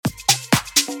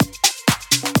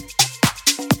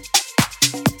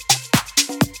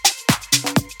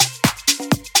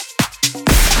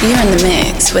You're in the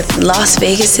mix with Las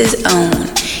Vegas's own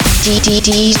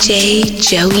DJ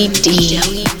Joey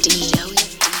D.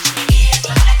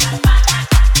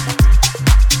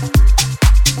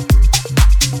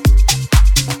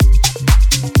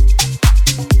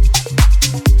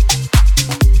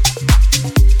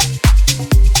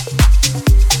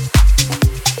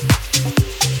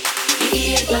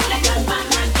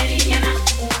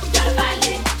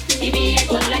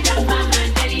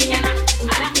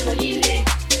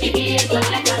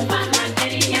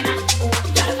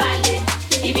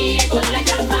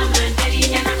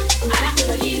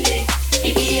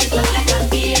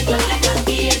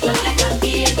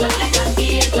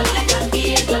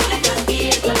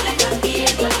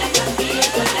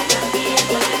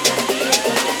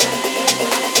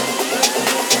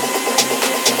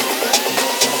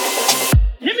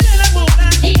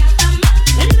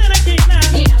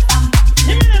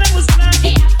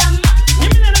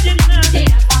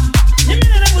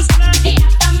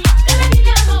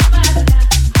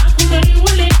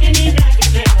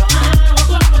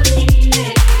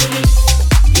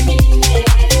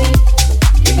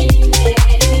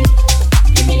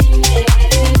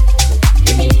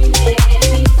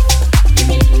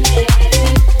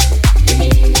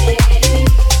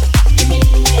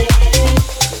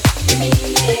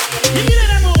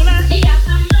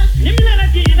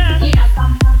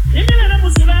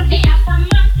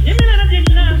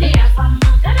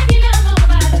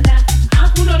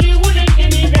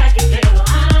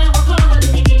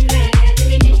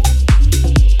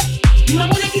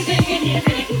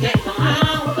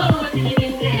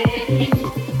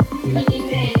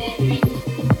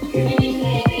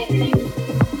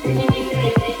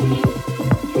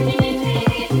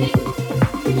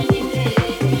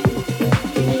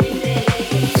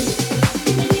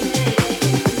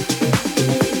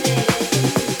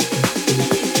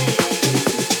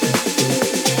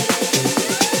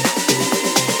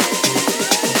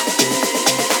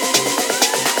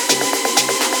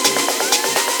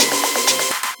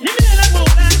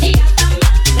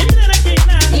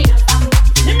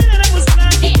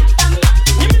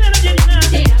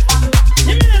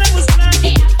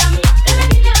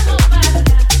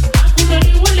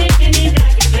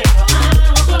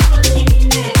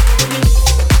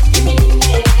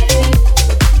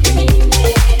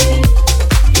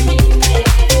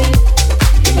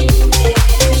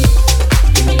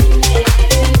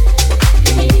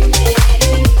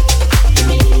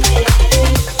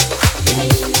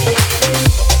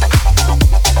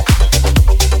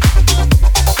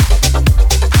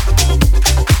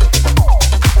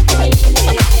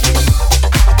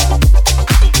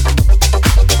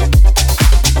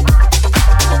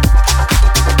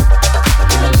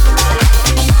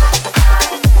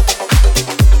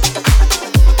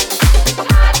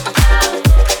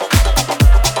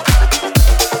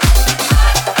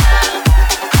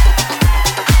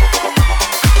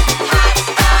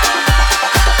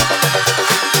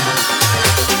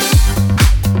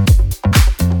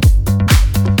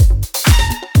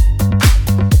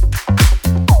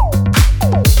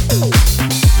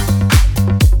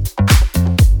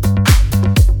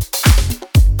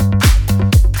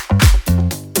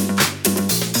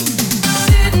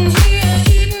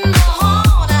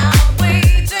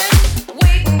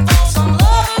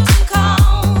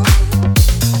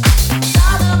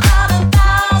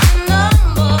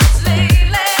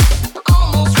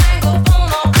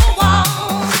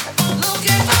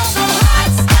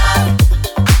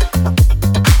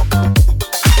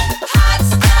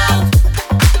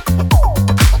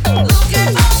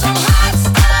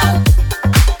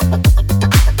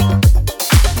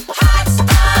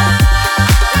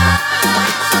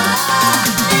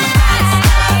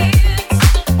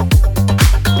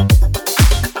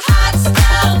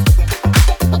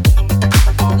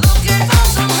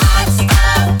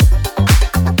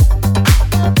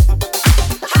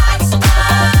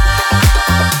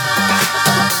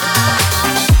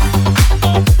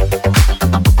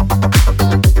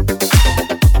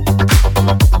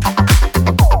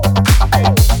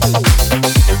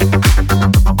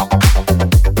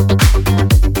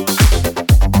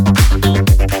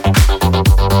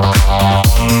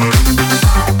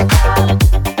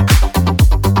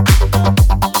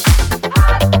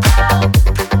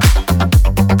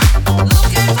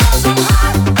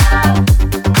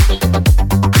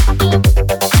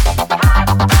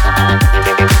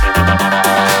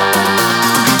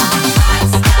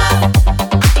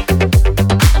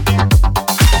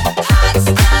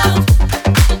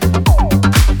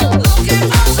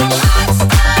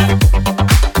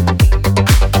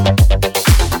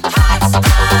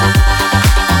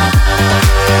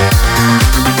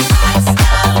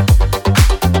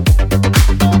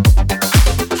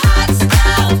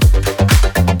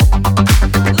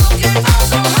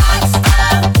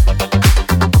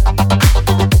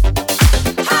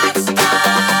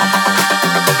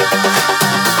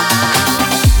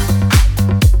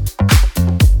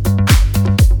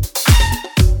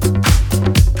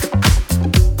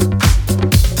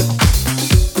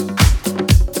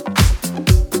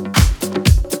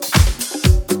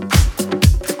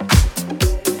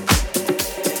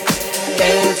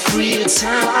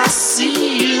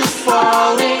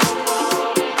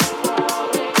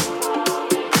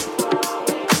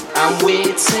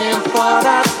 waiting for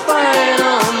that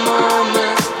final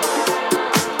moment.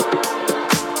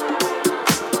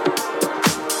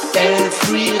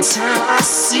 Every time I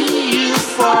see you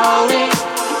falling,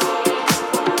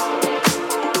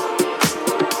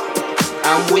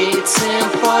 I'm waiting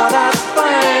for that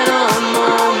final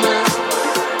moment.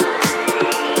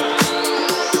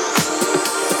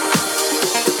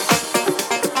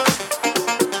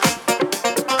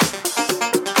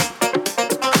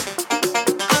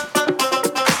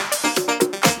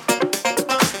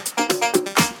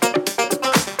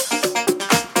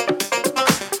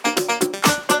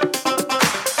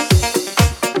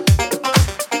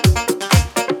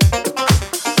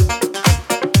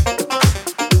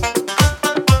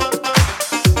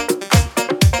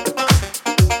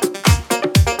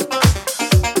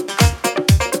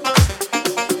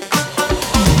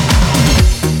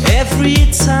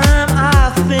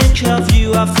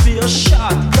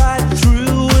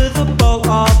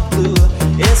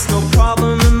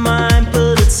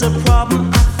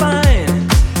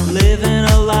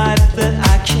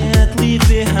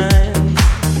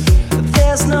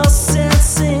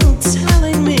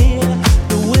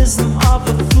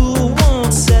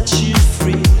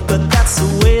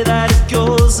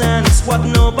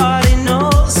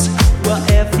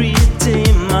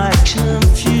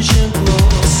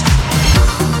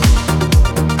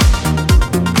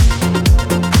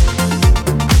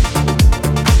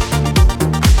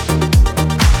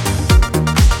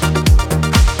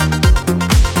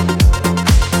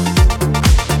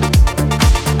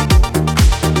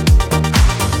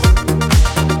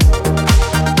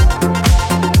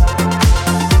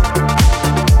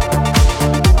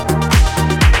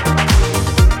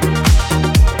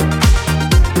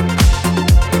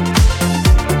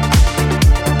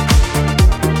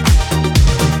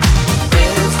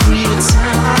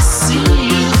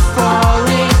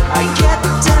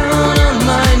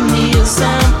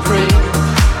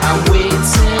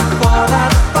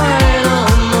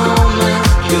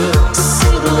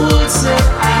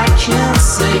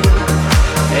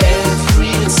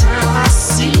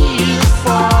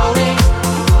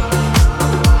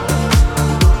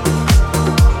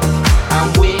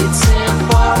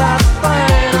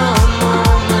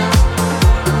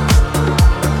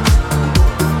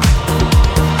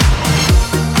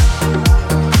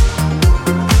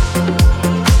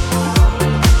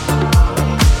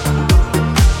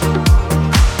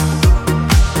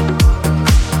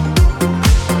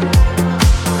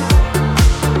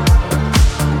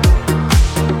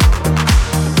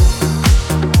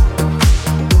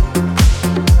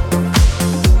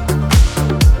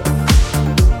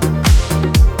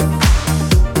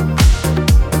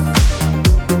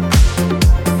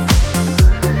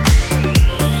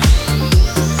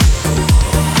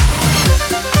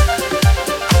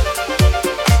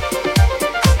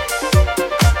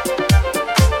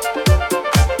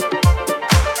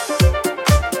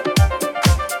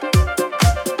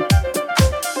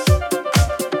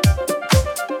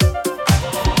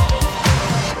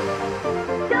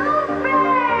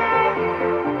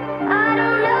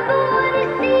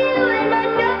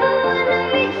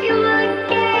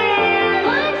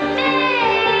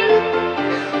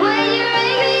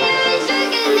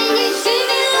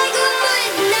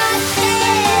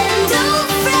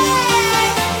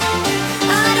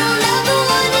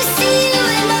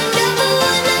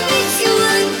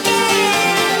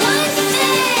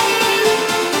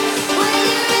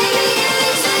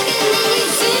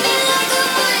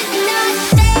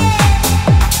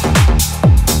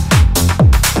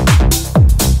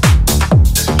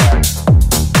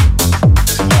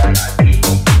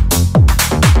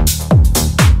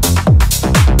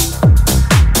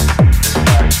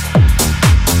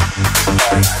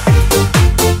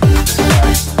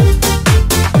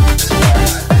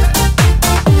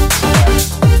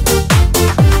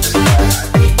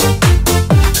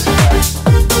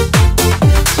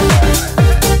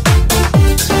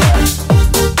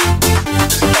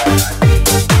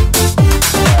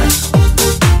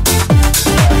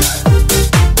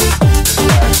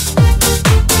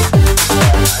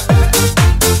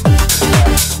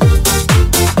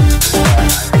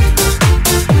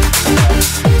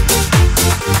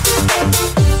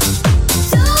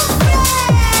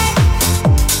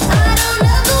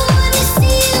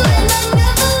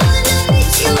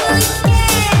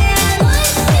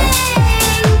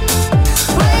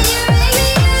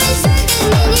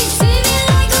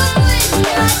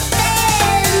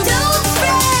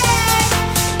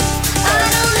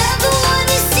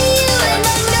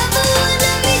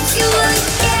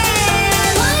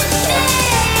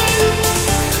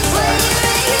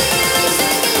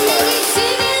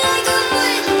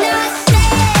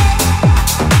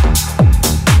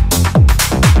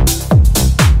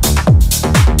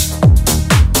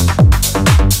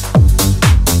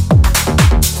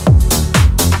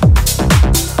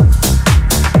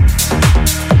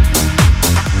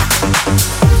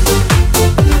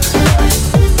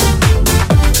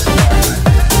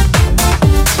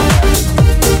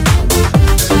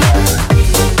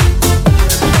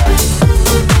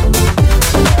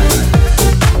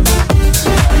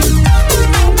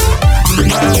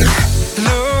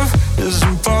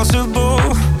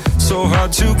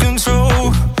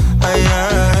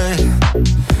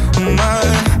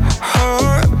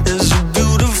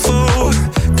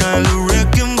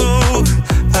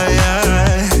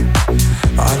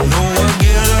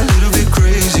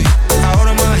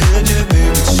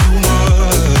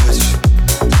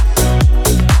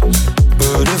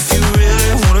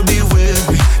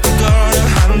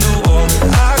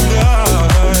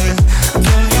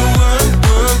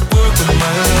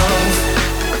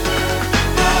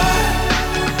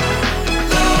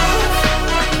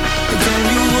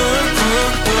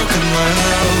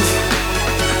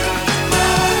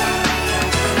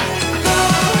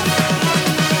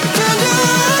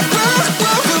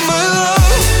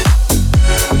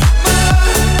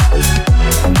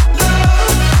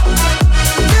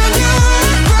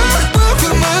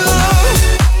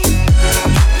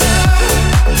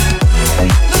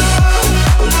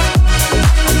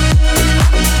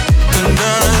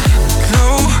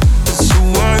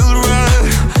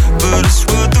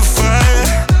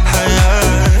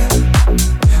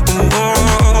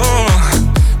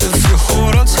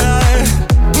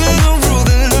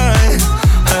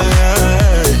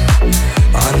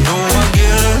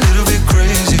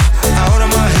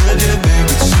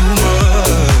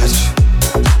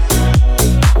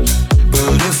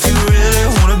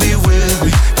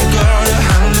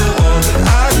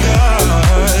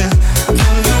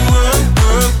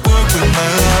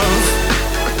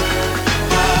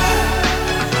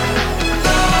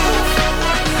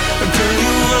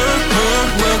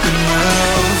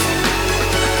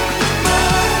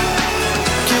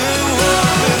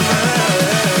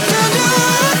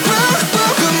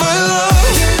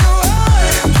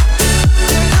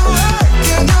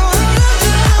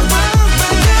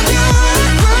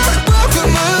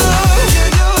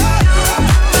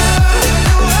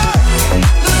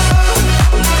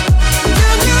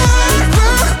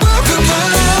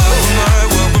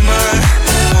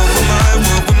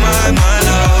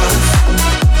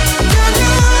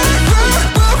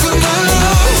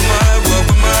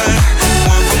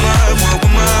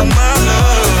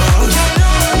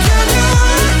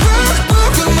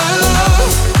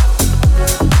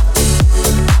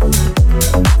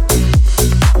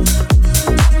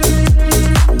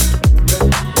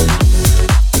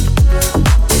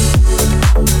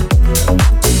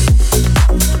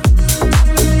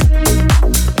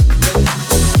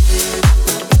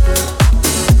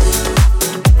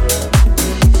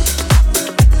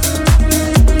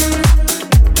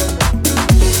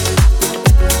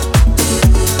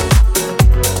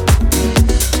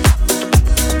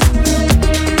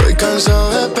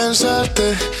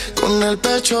 triste, con el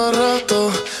pecho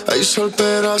roto. Hay sol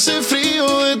pero hace frío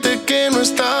desde que no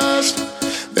estás.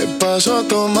 Me paso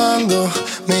tomando,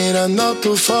 mirando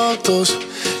tus fotos,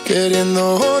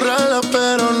 queriendo borrarlas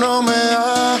pero no me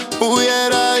da.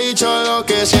 Hubiera dicho lo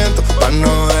que siento para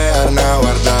no dejar nada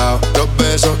guardado. Los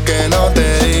besos que no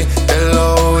te di, te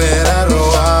los hubiera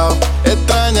robado.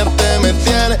 Extrañarte me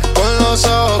tiene con los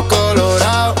ojos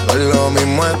colorados. No es lo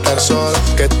mismo estar solo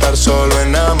que estar solo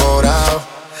enamorado.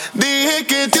 Dije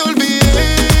que te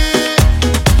olvidé,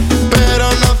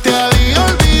 pero no te había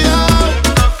olvidado.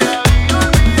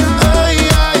 Ay,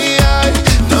 ay, ay.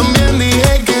 También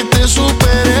dije que te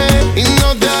superé y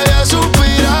no te había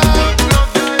suspirado.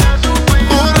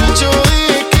 Borracho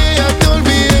dije que ya te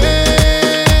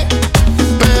olvidé,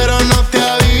 pero no te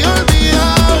había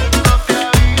olvidado.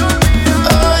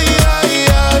 Ay, ay,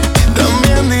 ay.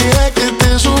 También dije que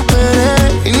te superé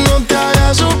y no te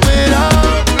había superado.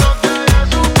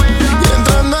 Y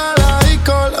entrando a la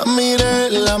disco la miré,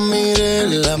 la miré,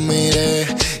 la miré.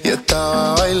 Y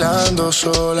estaba bailando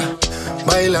sola,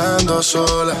 bailando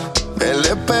sola.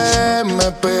 Me pegué,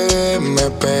 me pegué, me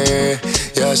pegué.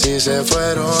 Y así se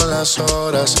fueron las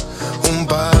horas, un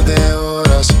par de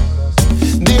horas.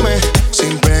 Dime,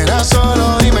 sin pena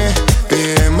solo dime,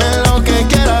 pídeme lo que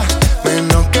quieras,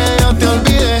 menos que yo te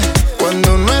olvide.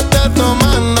 Cuando no estés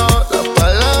tomando, las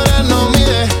palabras no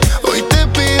mide. Hoy te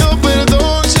pido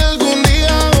perdón si algún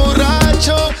día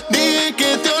borracho dije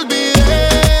que te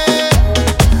olvidé,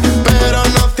 pero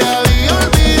no te había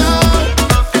olvidado.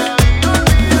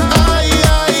 Ay,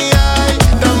 ay, ay.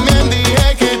 También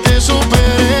dije que te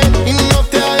superé y no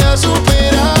te había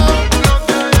superado.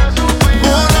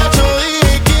 Borracho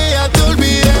dije que ya te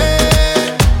olvidé,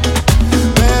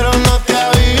 pero no te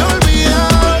había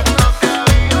olvidado.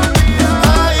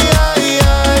 Ay, ay,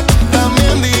 ay.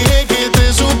 También dije que te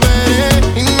superé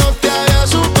y no te había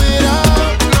superado.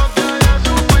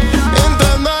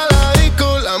 Entrando a la disco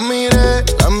la miré,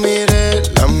 la miré,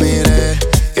 la miré.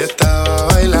 Y estaba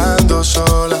bailando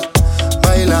sola,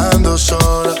 bailando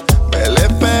sola. Me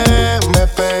pegué, me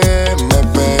pegué, me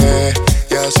pegué.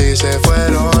 Y así se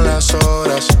fueron las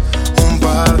horas, un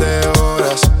par de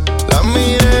horas. La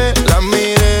miré, la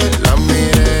miré, la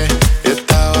miré. Y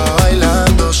estaba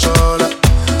bailando sola,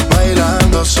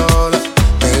 bailando sola.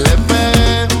 Me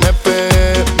pegué, me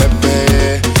pegué, me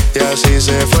pegué. Y así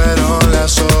se fueron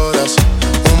las horas,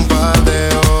 un par de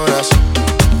horas.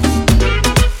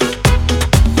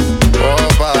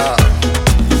 Opa,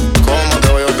 ¿cómo te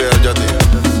voy a olvidar yo a ti?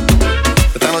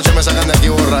 Esta noche me sacan de aquí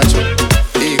borracho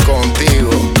y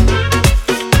contigo.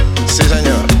 Sí,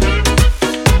 señor.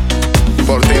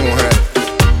 Por ti, mujer.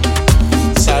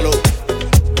 Salud.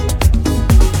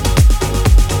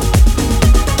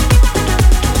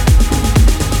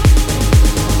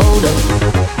 Hold up.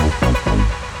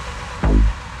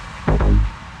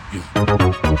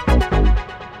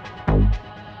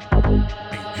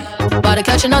 About to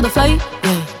catch another flight,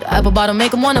 yeah. The apple bottom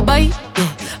make 'em wanna bite, yeah.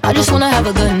 I just wanna have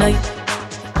a good night.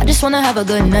 I just wanna have a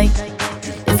good night.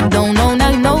 If you don't know, now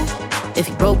you know. If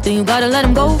you broke, then you gotta let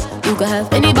him go. You could have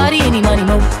anybody, any money,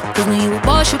 no. Cause when you a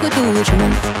boss, you could do what you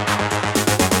want.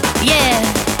 Yeah,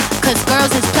 cause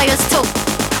girls is players too.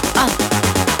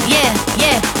 Yeah,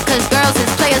 yeah, cause girls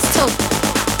is players too.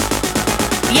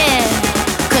 Yeah,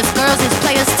 cause girls is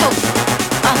players too.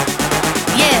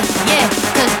 Yeah, yeah,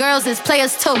 cause girls is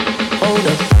players too. Hold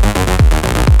up.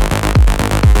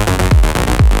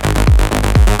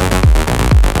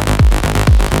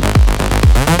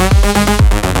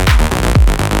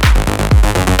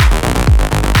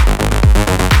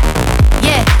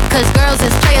 Yeah, cause girls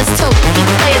is players too. Keep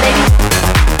it playing, baby.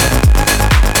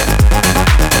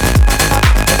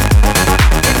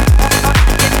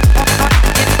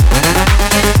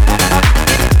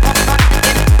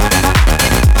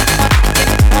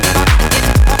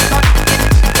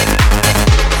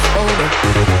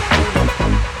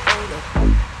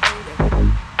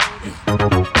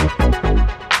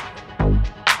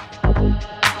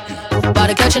 About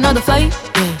to catch another flight,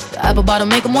 yeah. The apple bottom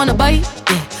make 'em wanna bite,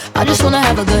 yeah. I just wanna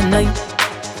have a good night.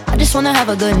 I just wanna have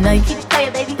a good night. Keep it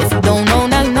playing, baby. If you don't know,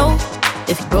 now you know.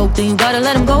 If you broke, then you gotta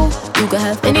let him go. You could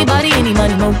have anybody, any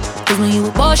money, no. Cause when you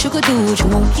a boss, you could do what you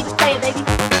want. Keep it playing, baby.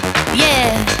 Yeah,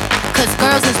 cause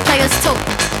girls is players too.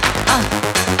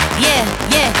 Yeah,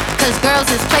 yeah, cause girls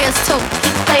is players too.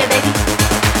 Keep it playing, baby.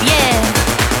 Yeah,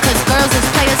 cause girls is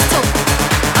players too.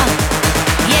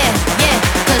 Yeah, yeah,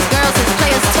 cause girls is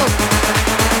players too.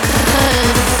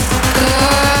 Cause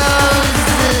girls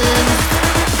is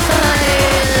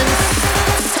players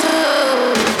too.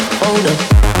 Hold up.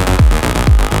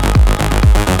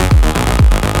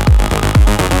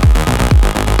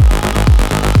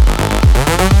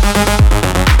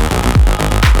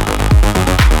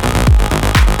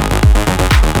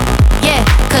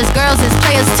 fellas, girls is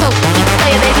players too. Keep it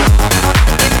player, baby.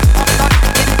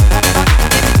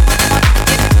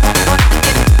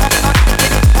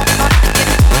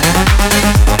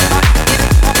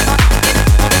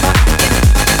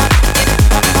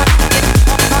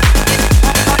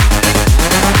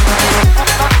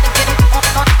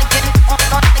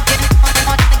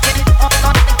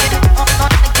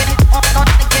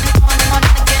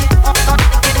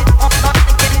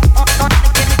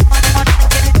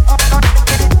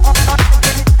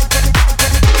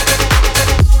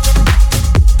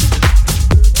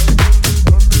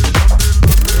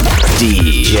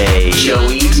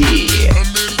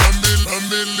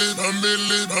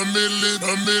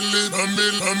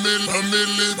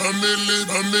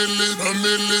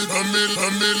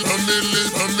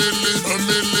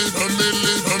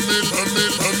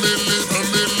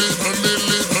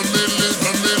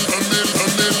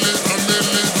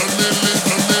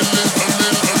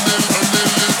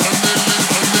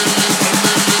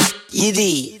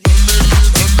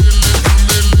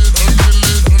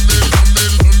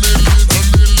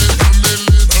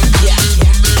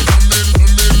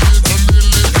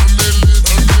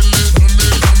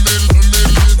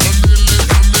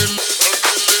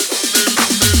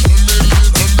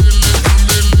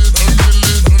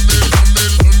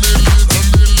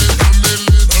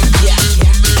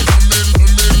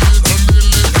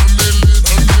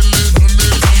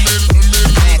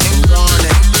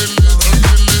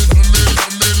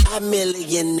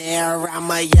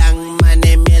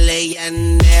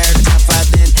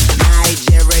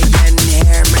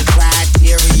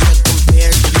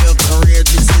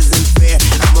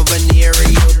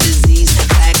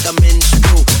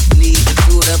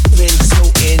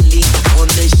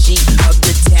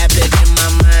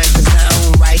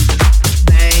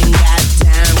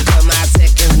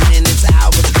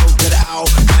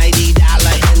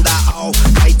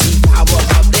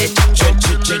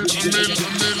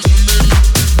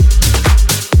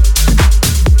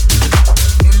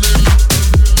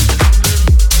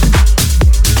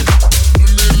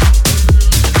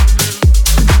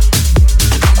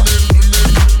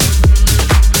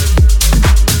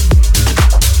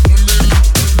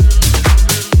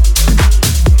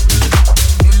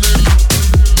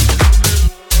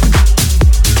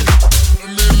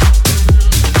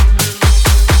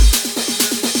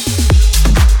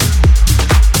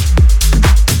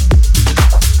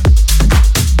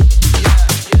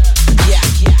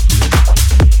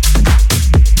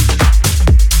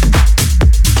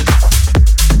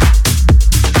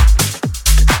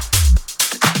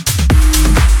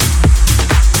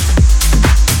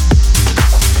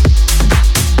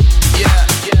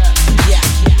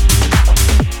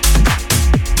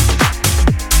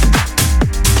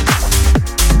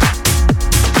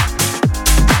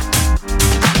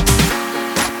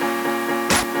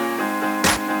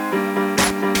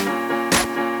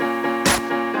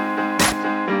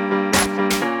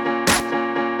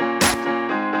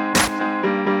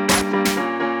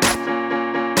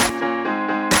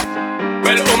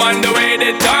 On the way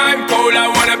the time cold, I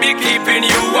wanna be keeping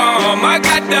you warm. I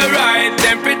got the right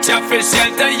temperature for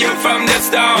shelter you from the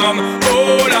storm.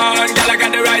 Hold on, girl, I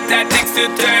got the right tactics to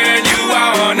turn you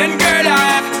on. And girl,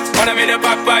 I wanna be the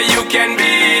papa, you can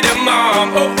be the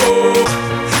mom. Oh oh.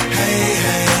 Hey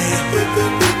hey.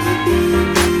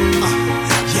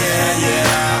 Yeah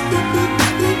yeah.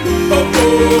 Oh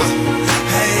oh.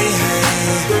 Hey hey.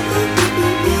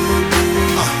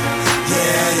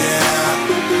 Yeah yeah.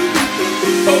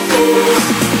 Oh oh.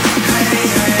 Hey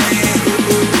hey.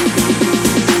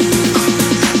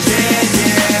 Yeah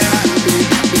yeah.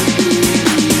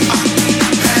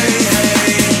 Hey hey.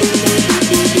 Yeah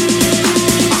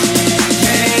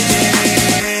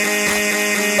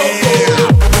yeah. Oh oh.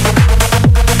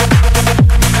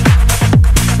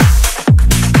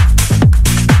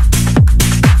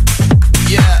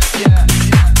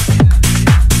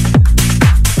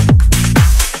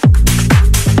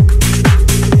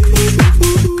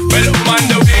 Well, I'm on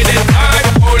the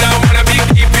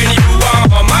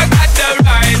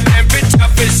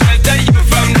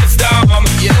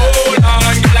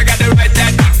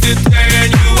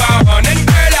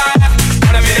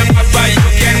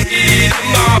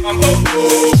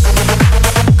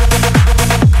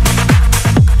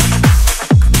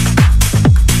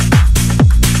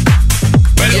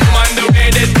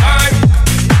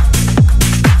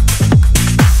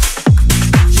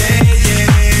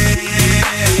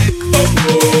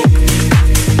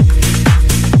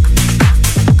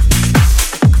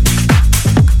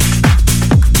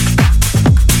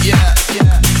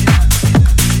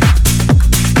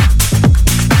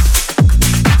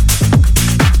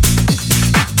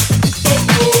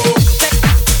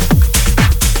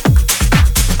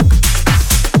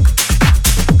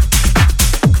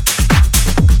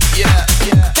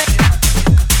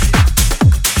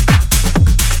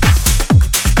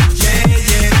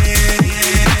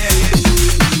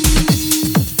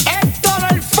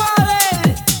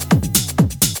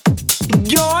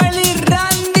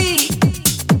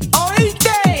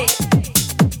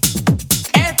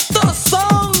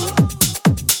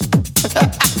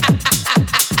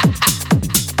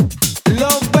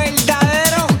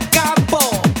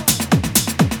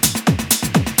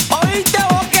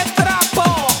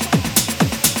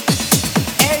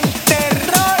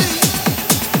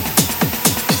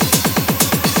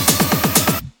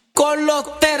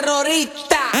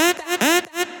señorita.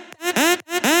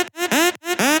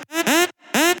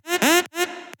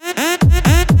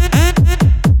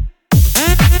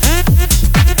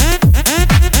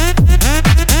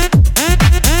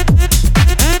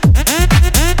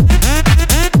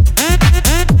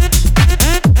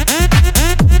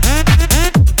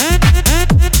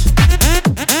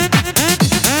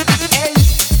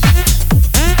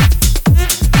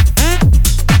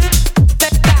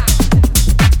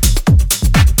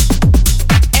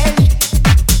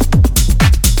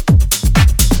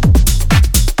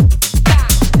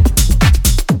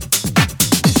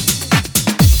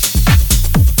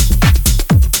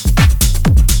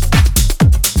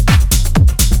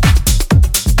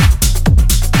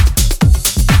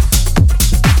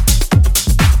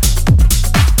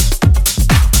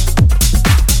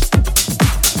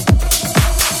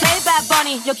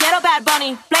 Yo quiero Bad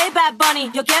Bunny, play Bad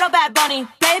Bunny. Yo quiero Bad Bunny,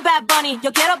 play Bad Bunny.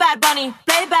 Yo quiero Bad Bunny,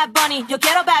 play Bad Bunny. Yo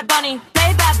quiero Bad Bunny,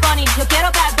 play Bad Bunny. Yo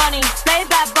quiero Bad Bunny, play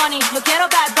Bad Bunny. Yo quiero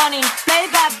Bad Bunny, play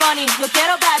Bad Bunny. Yo quiero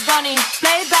Bad Bunny,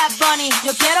 play Bad Bunny.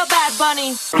 Yo quiero Bad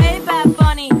Bunny, play Bad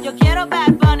Bunny. Yo quiero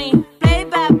Bad Bunny, play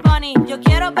Bad Bunny. Yo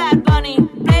quiero Bad Bunny,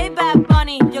 play Bad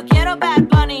Bunny. Yo quiero Bad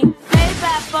Bunny, play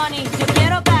Bad Bunny. Yo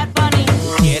quiero Bad Bunny.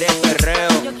 ¿Quieres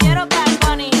perreo? Yo quiero Bad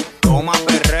Bunny. Toma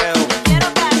perreo. Quiero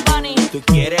Bad Bunny. ¿Tú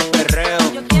quieres perreo?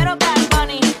 Yo quiero Bad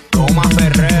Bunny. Toma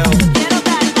perreo. Quiero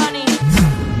Bad Bunny.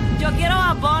 Yo quiero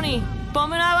Bad Bunny.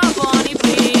 Ponme una Bad Bunny,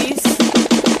 please.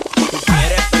 ¿Tú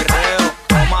quieres perreo?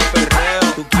 Toma perreo.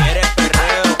 ¿Tú quieres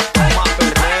perreo? Toma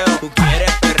perreo. ¿Tú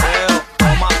quieres perreo?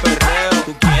 Toma perreo.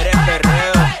 ¿Tú quieres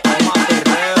perreo? Toma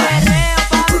perreo. Perreo,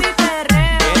 papi,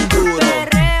 perreo. Bien duro.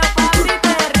 Perreo, papi,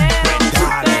 perreo. Pues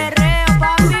dale. Perreo,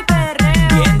 papi, perreo.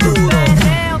 Bien duro.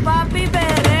 Perreo, papi,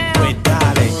 perreo. Pues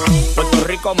dale. Puerto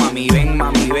Rico, mami, ven,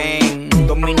 mami, ven.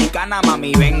 Dominicana,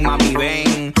 mami, ven, mami,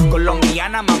 ven.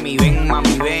 Colombiana, mami, ven,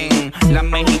 mami, ven. La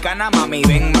mexicana, mami,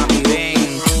 ven, mami,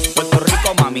 ven. Puerto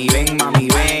Rico, mami, ven, mami,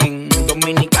 ven.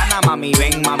 Dominicana, mami,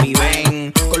 ven, mami,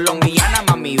 ven. Colombiana,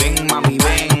 mami, ven, mami,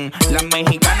 ven. La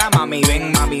mexicana, mami,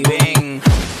 ven, mami, ven.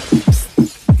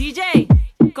 DJ,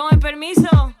 con el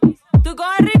permiso, tú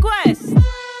coges request.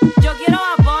 Yo quiero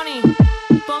Bad Bunny.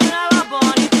 Ponme una Bad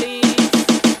Bunny, please.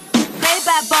 Play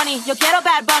Bad Bunny. Yo quiero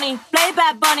Bad Bunny. Play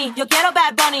Bad Bunny. Yo quiero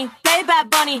Bad Bunny. Play Bad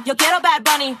Bunny. Yo quiero Bad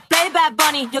Bunny. Play Bad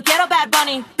Bunny. Yo quiero Bad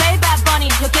Bunny. Play Bad Bunny.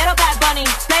 Yo quiero Bad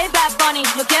Bunny. Play Bad Bunny.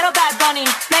 Yo quiero Bad Bunny.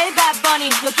 Play Bad Bunny.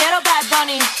 Yo quiero Bad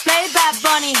Bunny. Play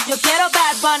Bad Bunny. Yo quiero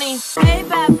Bad Bunny.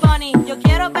 Play Bad Bunny. Yo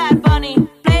quiero Bad Bunny.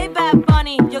 Play Bad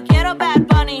Bunny. Yo quiero Bad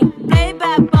Bunny. Play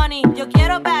Bad Bunny. Yo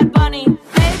quiero Bad Bunny.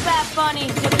 Play Bad Bunny.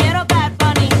 Yo quiero Bad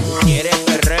Bunny. ¿Quieres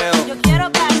perreo? Yo quiero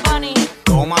Bad Bunny.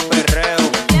 Toma perreo.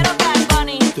 Quiero Bad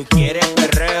Bunny. ¿Tú quieres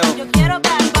perreo? Yo quiero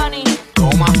Bad Bunny.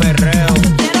 Toma perreo.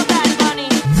 Quiero Bad Bunny.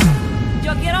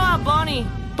 Yo quiero Bad Bunny.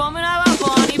 Ponme una Bad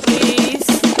Bunny, please.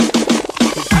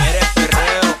 ¿Tú quieres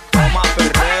perreo? Toma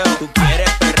perreo. ¿Tú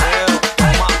quieres perreo?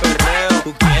 Toma perreo.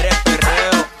 ¿Tú quieres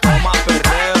perreo? Toma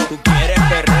perreo. ¿Tú quieres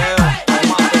perreo?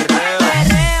 Toma perreo.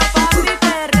 Perreo, papi,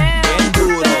 perreo. Bien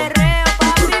duro. Perreo,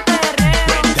 papi, perreo.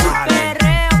 Pues dale.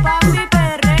 Perreo, papi,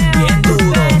 perreo. Bien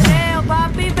duro. Perreo,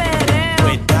 papi, perreo.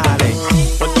 Pues dale.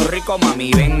 Puerto Rico,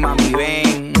 mami, ven, mami,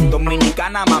 ven.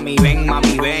 Dominicana, mami, ven,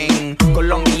 mami, ven.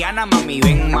 Colombiana, mami,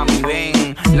 ven, mami,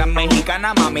 ven. La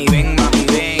mexicana, mami, ven, mami,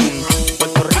 ven.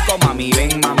 Puerto Rico, mami,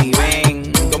 ven, mami,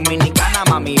 ven. Dominicana,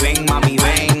 mami, ven, mami,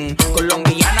 ven.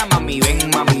 Colombiana, mami, ven,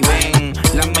 mami, ven.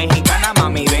 La mexicana,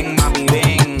 mami, ven, mami,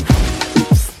 ven.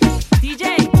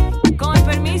 DJ, con el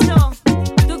permiso,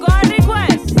 tú coges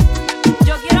request.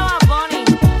 Yo quiero Bad Bunny.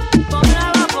 Ponme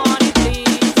una Bad Bunny,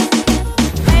 please.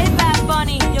 Play Bad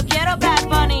Bunny. Yo quiero Bad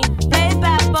Bunny. Play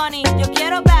Bad Bunny. Yo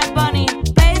quiero Bad Bunny.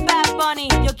 Play Bad Bunny.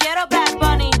 Yo quiero Bad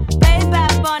Bunny. Play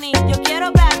Bad Bunny. Yo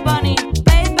quiero Bad Bunny.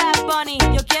 Play Bad Bunny.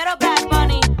 Yo quiero Bad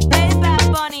Bunny. Play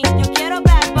Bad Bunny. Yo quiero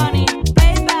Bad Bunny.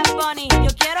 Play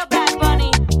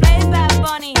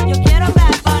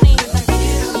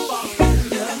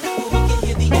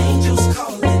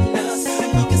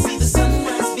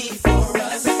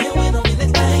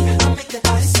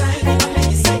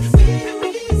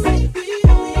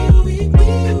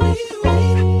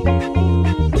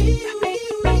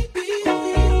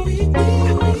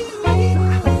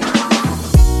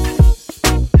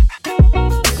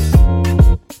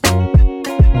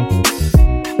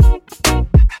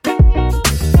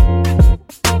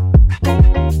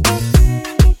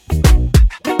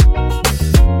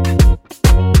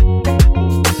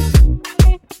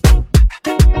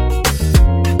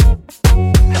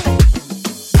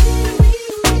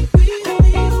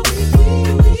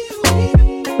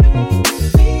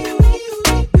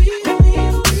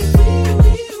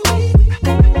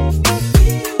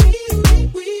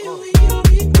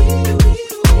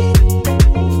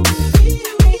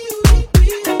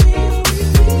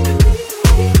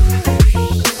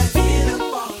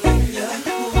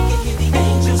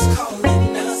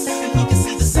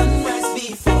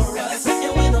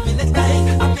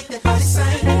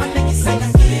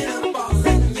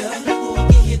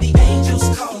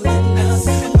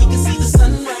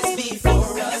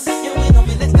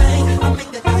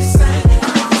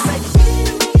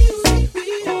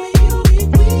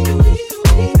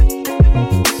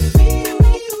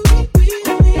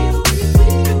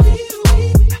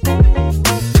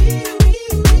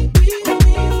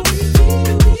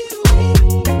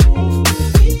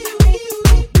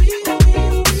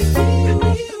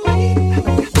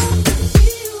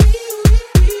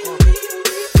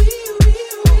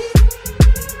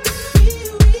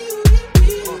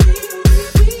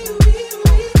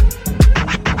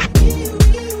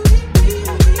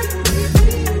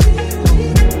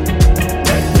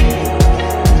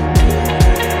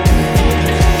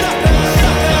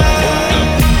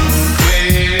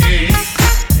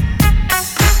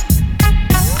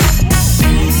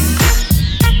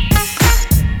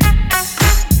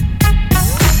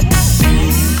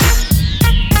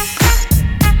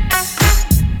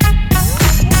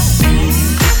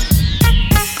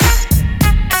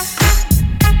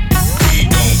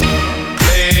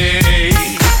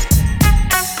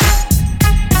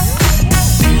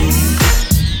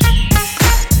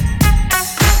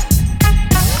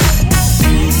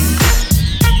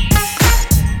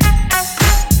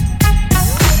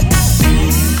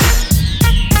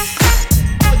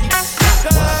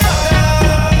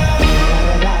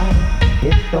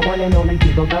one and only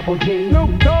Diesel Double G.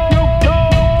 Snoop Dogg.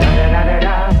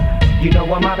 Da-da-da-da-da. You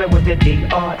know I'm mobbing with the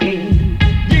D-R-E.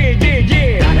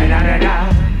 Yeah.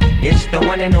 Da-da-da-da-da. It's the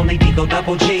one and only Diesel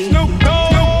Double G. Snoop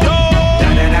Dogg.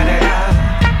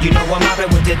 Da-da-da-da-da. You know I'm mobbing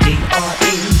with the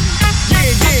D-R-E. I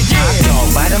dog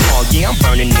by them all, yeah, I'm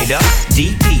burning it up.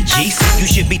 DPGC, you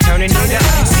should be turning it up.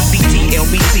 CBT,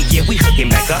 LBC, yeah, we hooking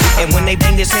back up. And when they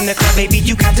bang this in the club, baby,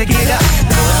 you got to get up.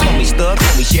 Cuz homies, thug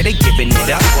homies, yeah, they giving it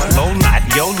up. Low life,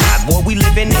 yo life, boy, we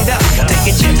living it up.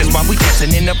 Taking chances while we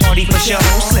dancing in the party for show.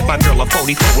 Slip my girl a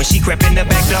 44 when she crept in the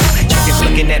back door. Chickens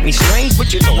looking at me strange,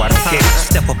 but you know I don't care.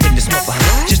 Step up in this mother,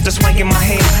 just a swank in my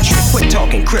hand. Straight quit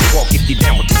talking, crip walk if you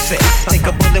down with the set. Take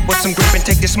a bullet with some grip and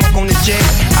take the smoke on the jet.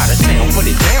 Out of town, put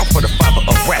it down for the father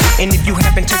of rap. And if you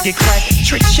happen to get cracked,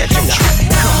 trick, check your track.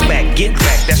 Come back, get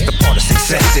back, that's the part of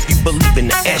success. If you believe in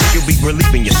the S, you'll be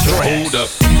relieving your stress. Hold up,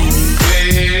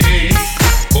 hey,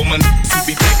 for my who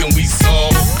be thinking we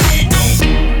soft, we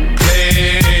don't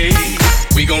play.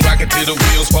 We gon' rock it till the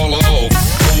wheels fall off.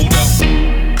 Hold up,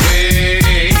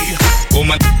 hey, for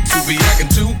my who be acting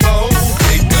too bold,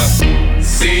 take a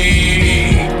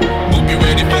seat. Hope you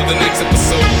ready for the next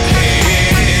episode. Hey,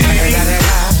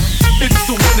 it's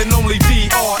the one and only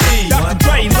D.R.E. Dr.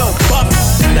 Dre, Lil Buff.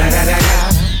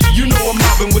 You know I'm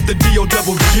mobbing with the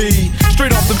D.O.double-G.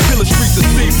 Straight off the killer streets of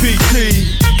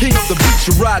CPT. King of the beach,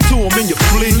 you ride to him in your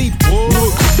fleet.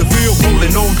 Wood, cook the bill,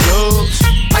 rolling on dubs.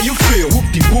 How you feel?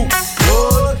 Whoop-de-whoop.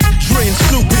 What? Dre and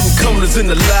Snoop hitting corners in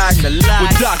the lag. With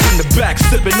Doc in the back,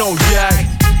 sipping on yak.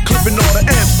 Clipping all the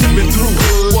amps, tipping through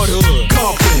hoods. What hood?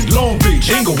 Compton, Long Beach,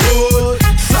 Inglewood.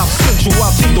 South Central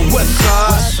out to the west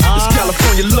side. It's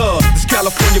California love, it's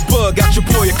California bug. Got your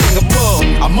boy a king above.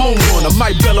 I'm on one, I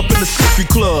might bell up in the Century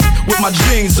Club with my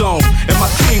jeans on and my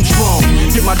team strong.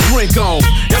 Get my drink on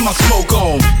and my smoke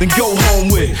on, then go home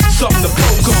with something to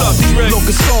poke on.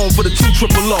 Locust on for the 2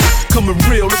 triple O. Coming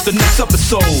real, it's the next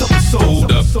episode.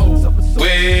 Hold up,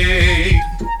 wait.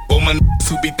 For my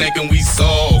who be thinking we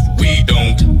soft, we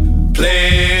don't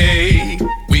play.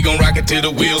 We gon' rock it till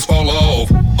the wheels fall off.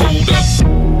 Hold up,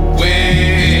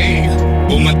 wait.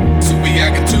 For my who be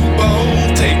acting too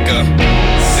bold, take a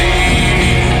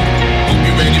seat. Hope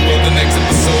you ready for the next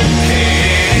episode.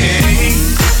 Hey,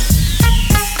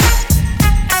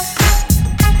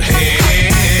 hey,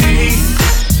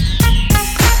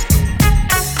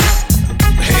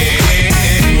 hey, hey.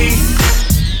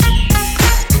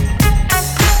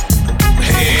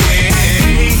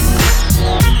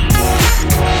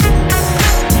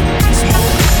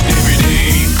 Smoke every day.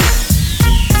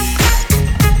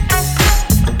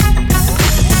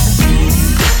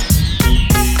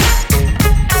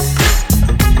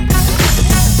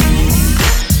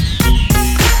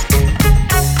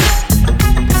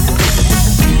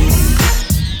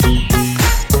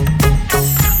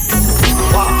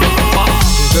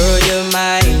 Girl, you're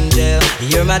my angel,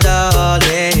 you're my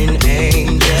darling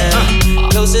angel.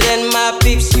 Closer than my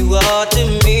peeps, you are to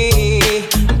me,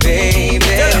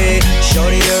 baby.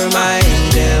 Shorty, you're my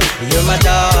angel, you're my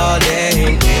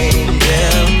darling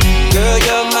angel. Girl,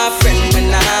 you're my friend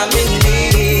when I'm in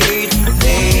need,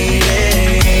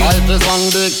 baby. Life is one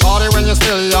big party when you're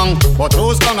still young, but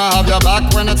who's gonna have your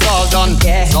back when it's all done?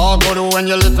 Yeah. It's all good when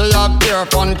you live for your pure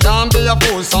fun. Can't be a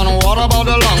fool, son, what about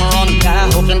the long run? Yeah.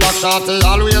 Looking back shorty,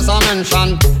 always a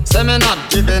mention. Say me not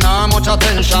giving her much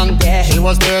attention. Yeah. She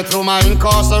was there through my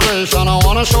incarceration. I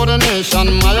wanna show the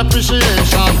nation my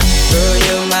appreciation. Girl,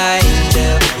 you're my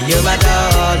angel, you're my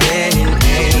darling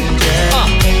angel.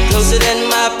 Closer than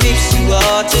my peeps, you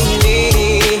are to me,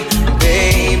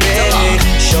 baby.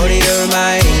 Shorty, you're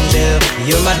my angel,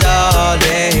 you're my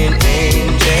darling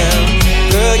angel.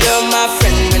 Girl, you're my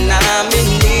friend when I'm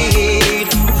in need,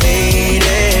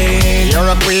 lady. You're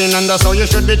a queen and that's how you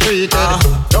should be treated.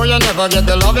 Though you never get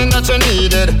the loving that you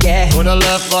needed. Yeah. To the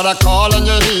left for the call and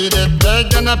you heeded.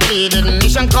 Begged and I pleaded,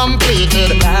 mission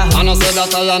completed. Wow. And I said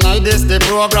that I and I this the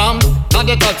program. Not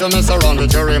the type to mess around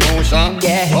with your emotion.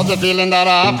 Yeah. But the feeling that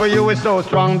I have for you is so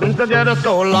strong. Been together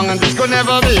so long and this could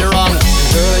never be wrong.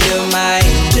 Girl, you're my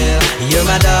angel, you're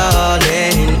my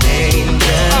darling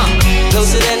angel.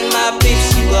 Closer than my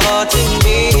peeps, you are to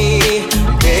me,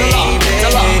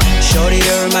 baby. Shorty,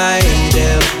 you're my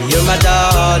angel, you're my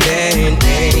darling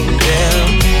angel.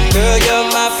 Girl, you're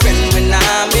my friend when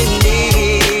I'm in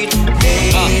need,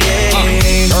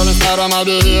 lady. Girl, inside of my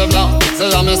behavior, say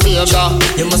I'm a savior.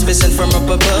 You must be sent from up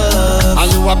above.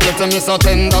 And you appear to me so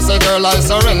tender, say girl I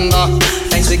surrender.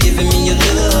 Thanks for giving me your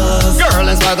love. Girl,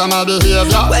 in spite of my behavior,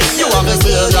 you are my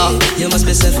savior. You must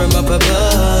be sent from up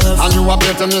above. And you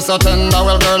appear to me so tender,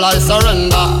 well girl I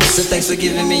surrender. So thanks for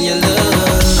giving me your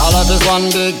love. All of this is one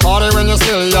big party when you're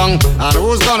still young? And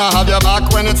who's gonna have your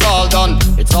back when it's all done?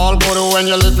 It's all good when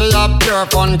you live it up, pure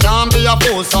fun. Can't be a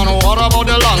fool, son, what about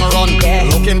the long run?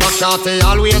 Looking back, shawty,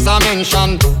 always a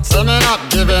mention. Say me not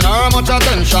giving her much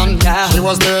attention. She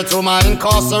was there to my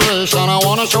incarceration. I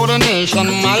wanna show the nation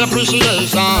my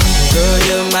appreciation. Girl,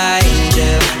 you're my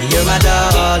angel, you're my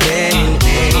darling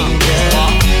angel.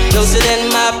 Closer than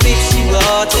my peeps, you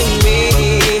are to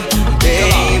me,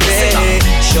 baby.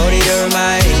 Shorty, you're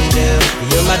my angel,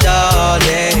 you're my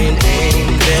darling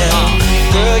angel.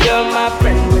 Girl, you're my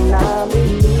friend when I'm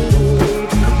in need,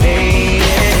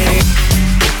 baby.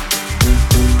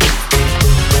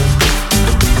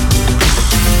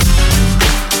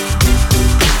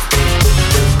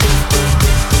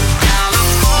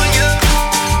 California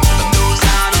knows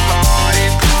how to party.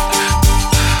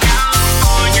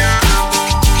 California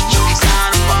knows how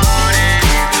to party.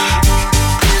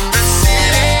 In the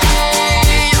city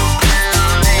of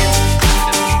LA.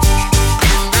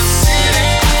 In the city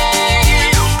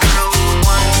of blue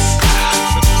ones.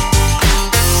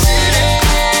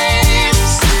 In the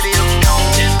city of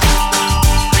golden.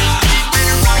 We keep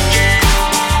it rocking.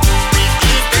 We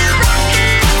keep it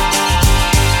rocking.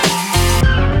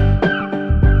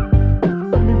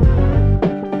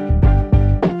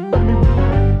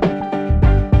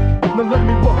 Now let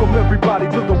me welcome everybody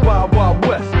to the Wild Wild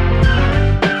West.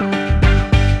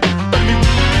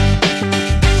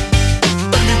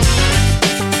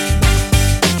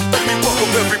 Let me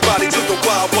welcome everybody to the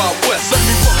Wild Wild West. Let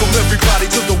me welcome everybody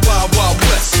to the Wild Wild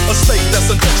West. A state that's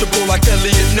untouchable like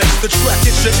Elliot Ness. The track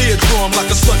hits your eardrum like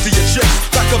a slug to your chest.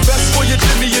 Like a vest for your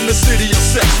Jimmy in the city of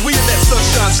sex. We in that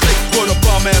sunshine state where the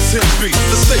bomb ass him be.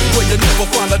 The state where you never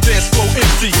find a dance floor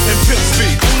empty and pimp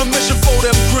speed. On a mission for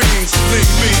them greens. Lean,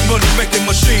 mean, money making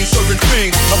machines, serving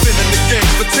fiends. I've been in the game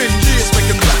for 10 years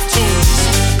making rap tunes.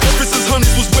 Ever since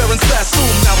Honeys was wearing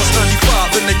Sassoon, now it's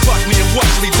 95 and they clock me and watch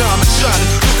me diamond shining,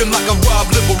 looking like a Rob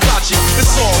Liberace.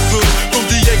 It's all good from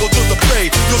Diego to the Bay.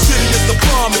 Your city is the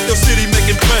bomb if your city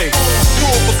making pay. Throw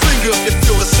up a finger if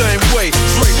feel the same way.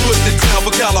 Straight putting it down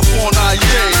for California,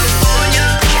 yeah.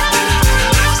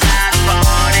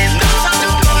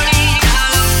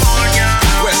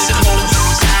 West Coast.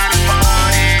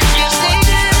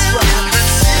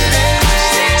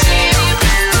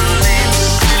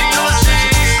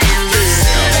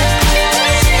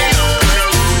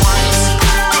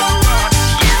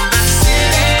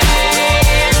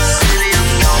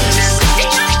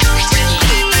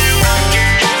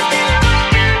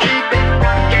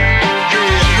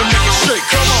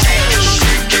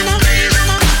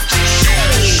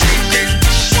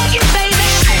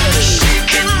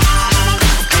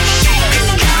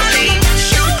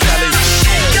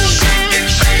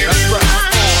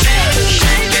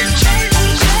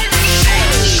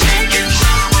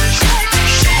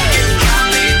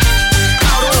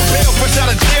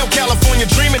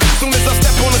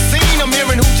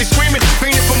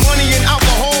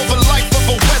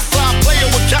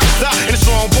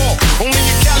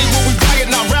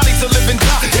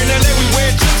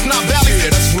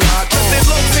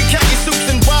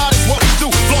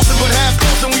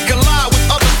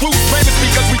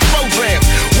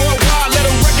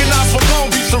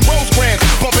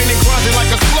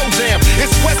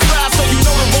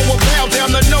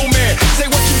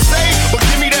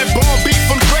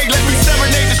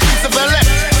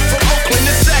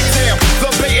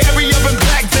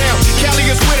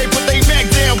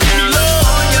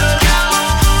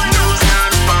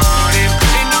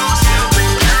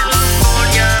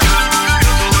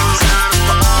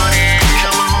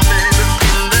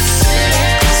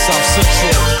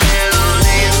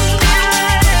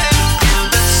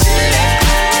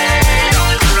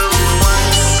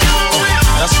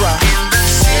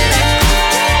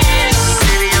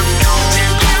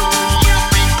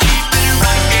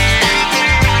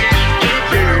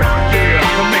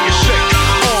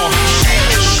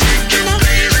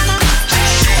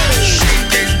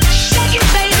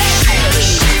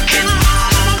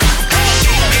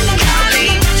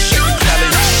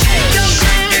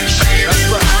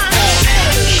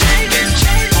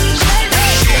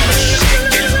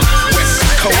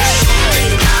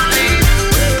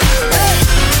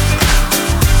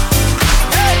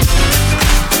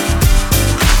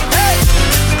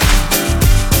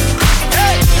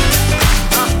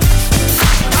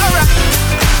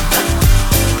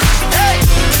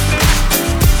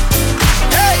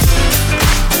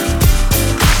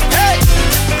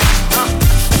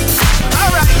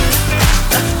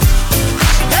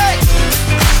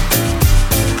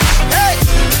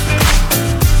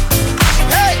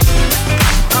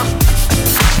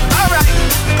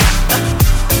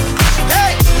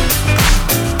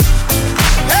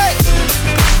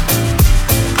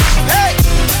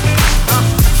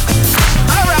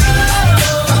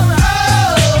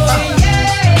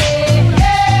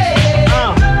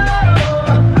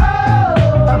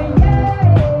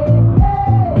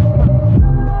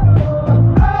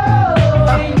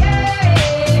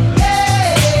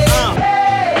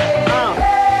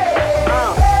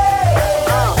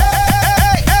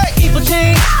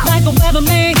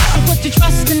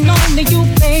 to you,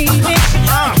 baby.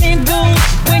 I can't do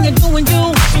when you're doing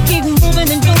you. You keep moving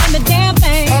and doing the damn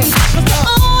thing. 'Cause the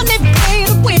only way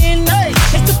to win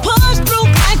is to push through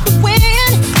like the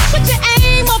wind. Put your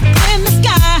aim up in the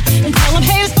sky and tell them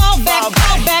haters fall back,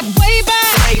 way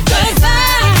back. 'Cause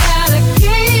I gotta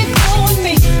keep doing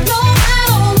me, no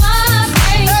matter what,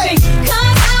 baby.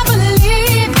 'Cause I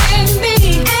believe in me,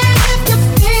 and if you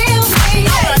feel me,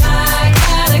 I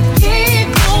gotta keep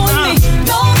doing me,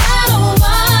 no matter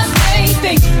what,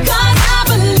 baby. 'Cause I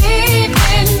believe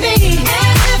in me,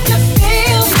 and if you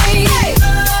feel me,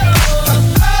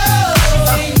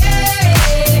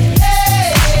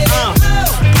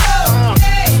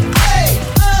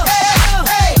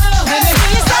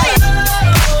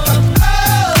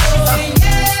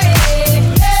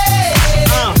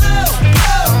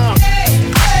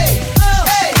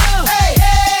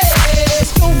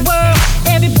 it's your world,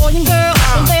 every boy and girl.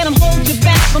 Don't let 'em hold you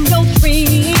back from your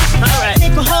dreams.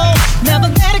 Take a hold, never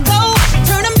let it go.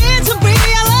 Turn 'em into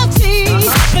reality.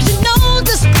 'Cause you know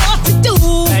just what to do.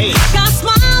 God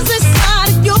smiles inside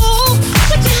of you.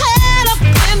 Put your head up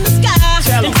in the sky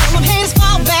and tell 'em haters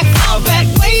fall back,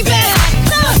 way back.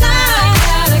 'Cause I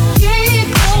gotta keep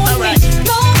doing me,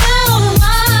 no matter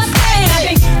what,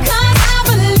 baby. 'Cause I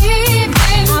believe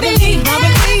in me, and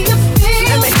if you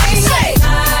feel me,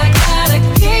 I gotta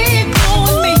keep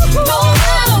doing me, no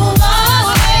matter what,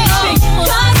 baby.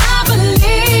 'Cause I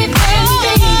believe in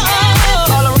me, and if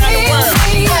you feel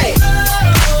me.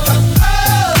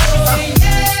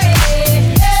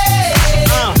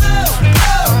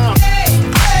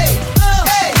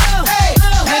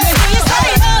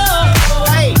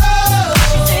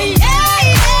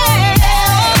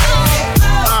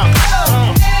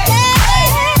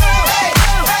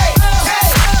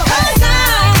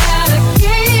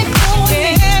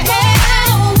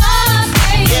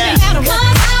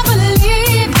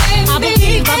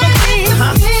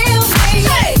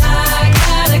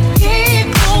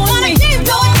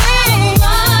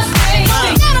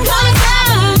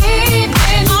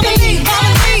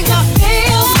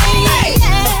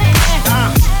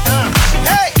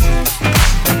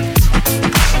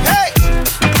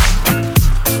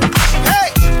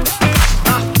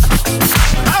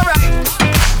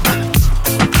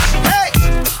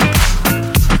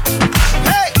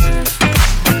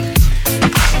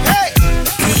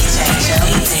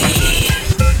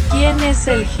 ¿Quién es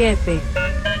el jefe?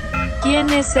 ¿Quién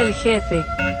es el jefe?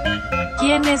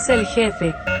 ¿Quién es el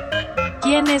jefe?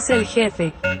 ¿Quién es el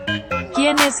jefe?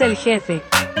 ¿Quién es el jefe?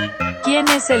 ¿Quién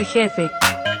es el jefe?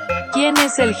 ¿Quién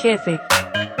es el jefe?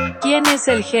 ¿Quién es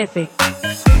el jefe?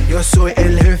 Yo soy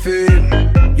el jefe,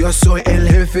 yo soy el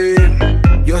jefe,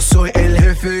 yo soy el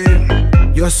jefe,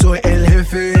 yo soy el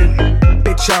jefe.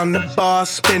 Bitch, I'm the boss,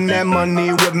 spend that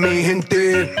money with me,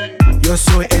 gente. Yo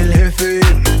soy el jefe,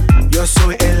 yo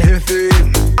soy el jefe.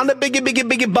 I'm the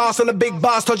biggie boss, I'm the big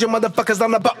boss. Told you motherfuckers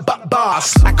I'm the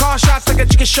boss. I call shots like a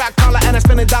chicken shot caller, and I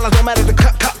spend the dollars no matter the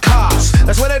cut cost.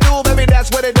 That's what I do, baby,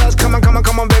 that's what it does. Come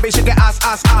on, baby, shake it, ass.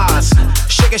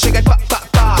 Shake it,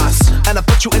 boss. And I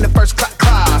put you in the first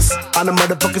class. I'm the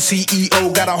motherfucking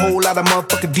CEO, got a whole lot of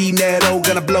motherfucking dinero.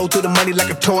 Gonna blow through the money like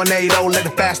a tornado. Let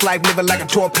the fast life living like a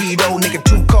torpedo. Nigga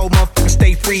too cold, motherfucker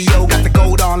stay free, yo. Got the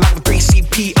gold on like a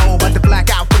 3CPO. About to black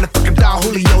out from the fucking Don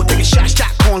Julio. Take a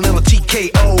shot, corn, little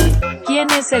TKO. ¿Quién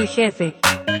es el jefe?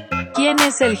 ¿Quién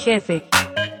es el jefe?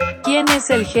 ¿Quién es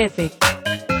el jefe?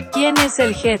 ¿Quién es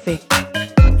el jefe?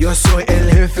 Yo soy el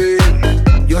jefe,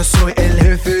 yo soy el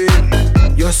jefe,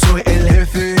 yo soy el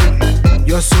jefe,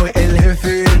 yo soy el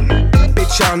jefe.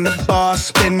 Bitch, I'm the boss,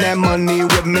 spend that money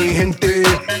with me, gente.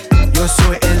 Yo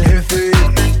soy el jefe,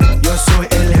 yo soy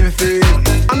el jefe.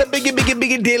 I'm the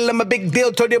biggie deal, I'm a big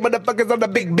deal. Told you motherfuckers I'm the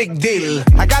big deal.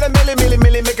 I got a milli,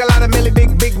 make a lot of milli,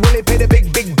 big willie, pay the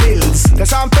big bills.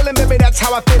 That's how I'm feeling, baby, that's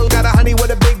how I feel. Got a honey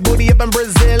with a big booty up in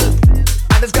Brazil.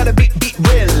 I just gotta beat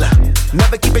real.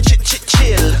 Never keep it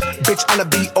chill. Bitch, I'm a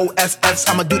BOSS.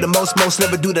 I'ma do the most,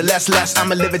 never do the less.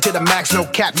 I'ma live it to the max, no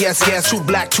cap, yes. Too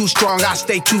black, too strong, I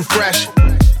stay too fresh.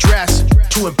 Dress,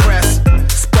 to impress.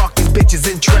 Spark these bitches'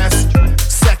 interest.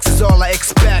 Sex is all I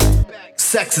expect.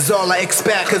 Sex is all I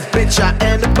expect. Cause bitch, I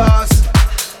am the boss.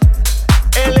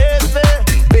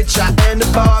 Bitch, I am the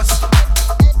boss.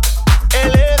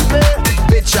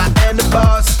 Bitch, I am the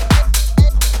boss.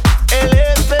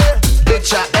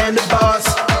 Bitch, I am the boss.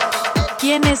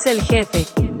 ¿Quién es el jefe?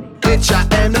 Bitch, I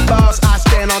am the boss. I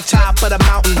stand on top of the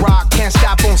mountain rock. Can't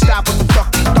stop, won't stop. What the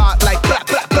fuck you thought? Like blah,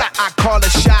 blah, blah. I call a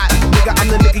shot. Nigga, I'm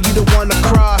the nigga you don't wanna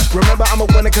cross. Remember, I'm a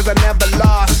winner cause I never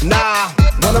lost. Nah,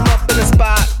 when I'm up in the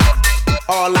spot,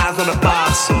 all eyes on the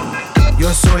boss.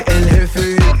 Yo soy el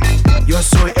jefe. Yo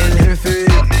soy el jefe.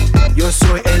 Yo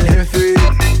soy el jefe. jefe.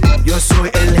 Yo soy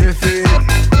el jefe.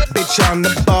 Bitch, I'm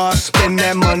the boss. Spend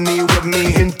that money with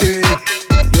me, gente.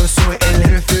 Yo soy el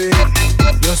jefe.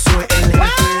 Yo soy el jefe.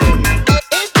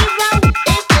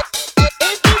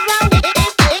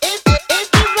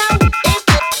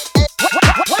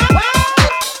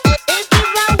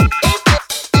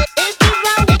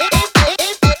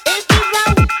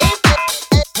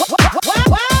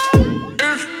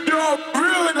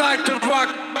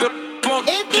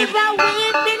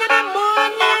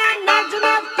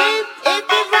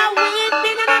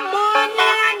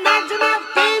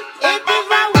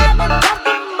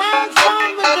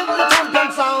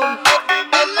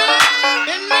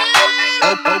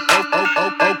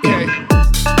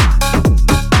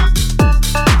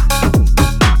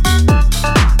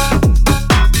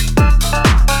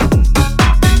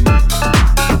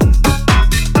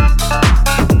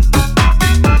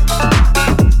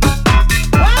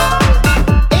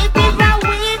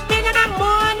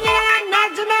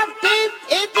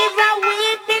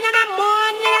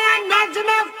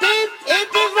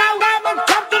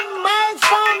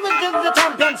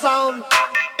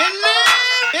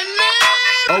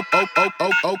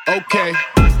 Okay.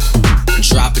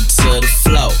 Drop it to the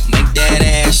floor, make that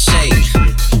ass shake.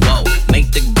 Whoa,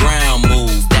 make the ground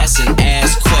move, that's an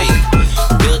ass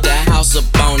quake. Build a house up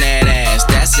on that ass,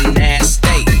 that's an ass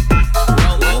state.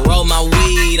 Roll my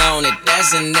weed on it,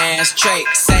 that's an ass trait.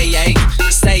 Say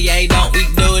yay, don't we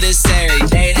do this every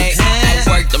day? I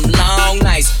work them long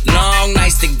nights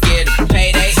to get a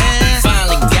payday.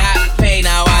 Finally got paid,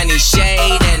 now I need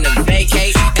shade and a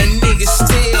vacate. And niggas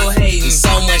still hating, so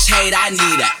much hate, I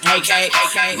need a AK.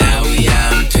 Now we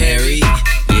out in Perry,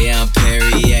 yeah, I'm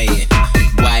Perrier.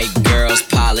 White girls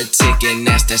politicking,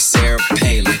 that's that Sarah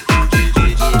Palin.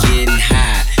 Getting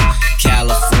high,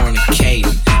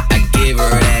 Californicating. I give her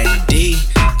that D,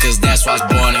 cause that's why I was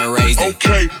born and raised in.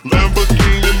 Okay,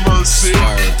 Lamborghini Mercy.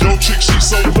 Yo chick, she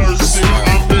so thirsty.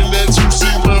 I'm in that juicy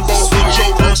Lambo with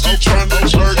your girl, she tryna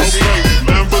jerk. Okay,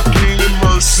 Lamborghini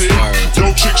Mercy.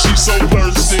 Yo chick, she so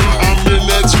thirsty. I'm in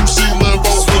that juicy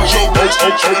Lambo with your girl.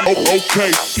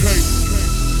 Okay.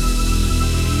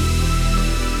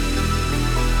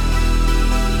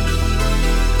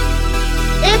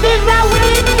 If it's my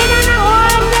weed, then I'm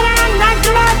home, then I'm not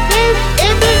gonna sleep.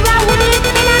 If it's my weed,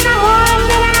 then I'm home,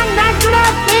 then I'm not gonna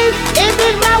sleep. If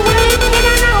it's my weed,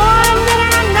 then I'm home, then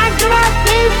I'm not gonna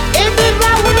sleep. If it's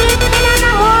my weed, then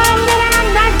I'm home, then I'm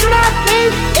not gonna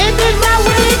sleep. If it's my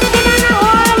weed, then I'm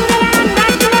home, then I'm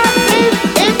not gonna sleep.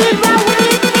 If it's my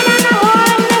weed, then I'm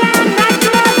home, then I'm not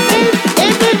gonna sleep.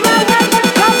 If it's my weapon,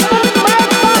 come from my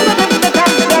phone, then it's the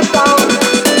time to get gone.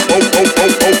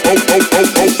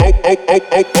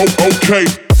 Okay.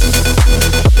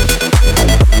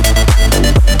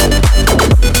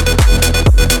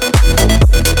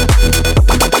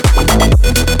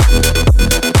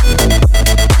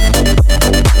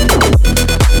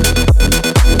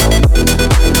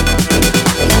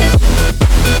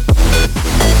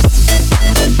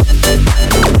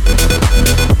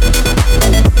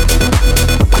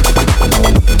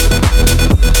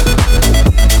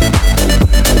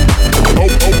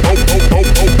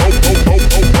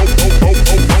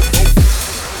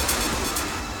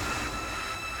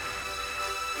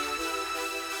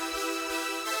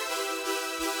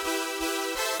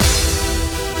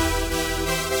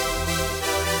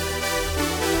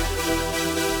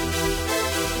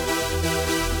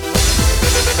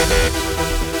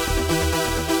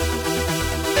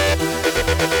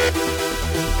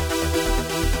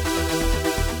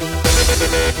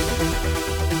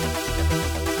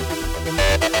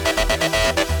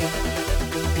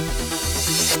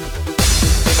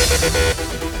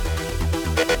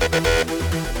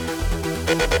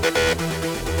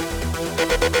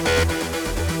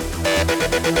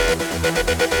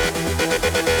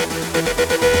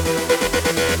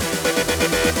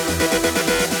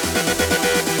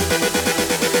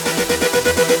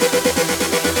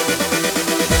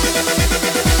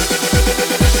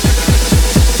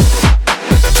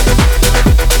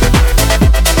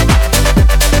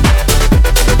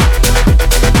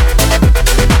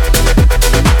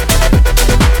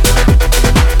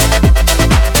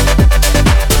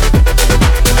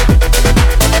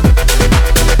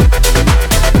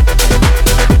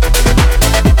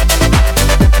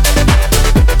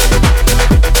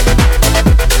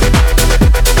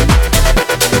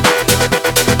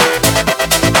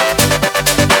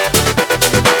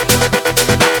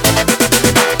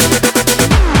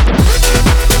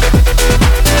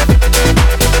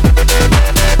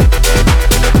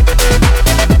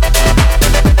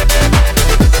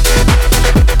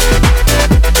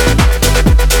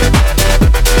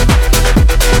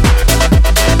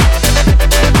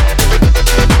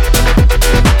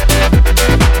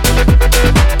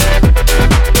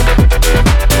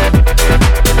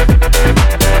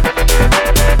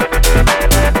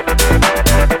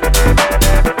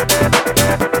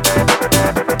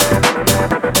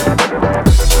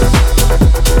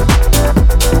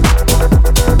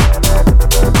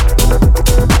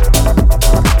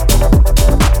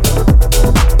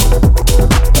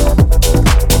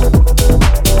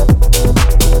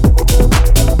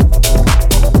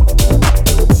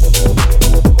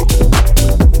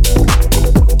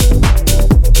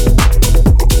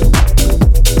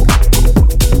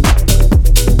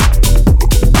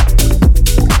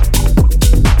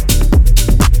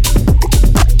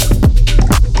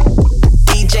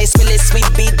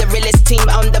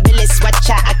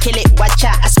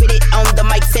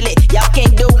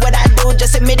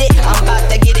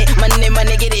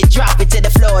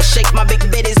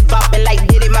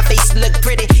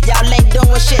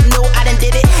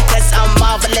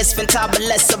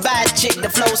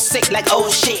 sick like oh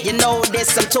shit. You know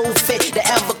this, I'm too fit to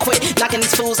ever quit. Knocking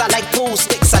these fools out like pool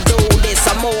sticks. I do this,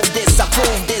 I move this, I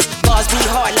prove this. Bars be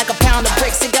hard like a pound of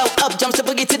bricks. It go up, jumps the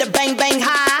boogie to the bang bang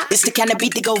high. It's the kind of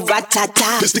beat that go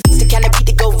rat-ta-ta. It's the kind of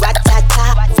beat that go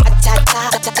rat-ta-ta,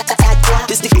 rat-ta-ta, rat-ta-ta.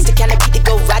 This the kind of beat that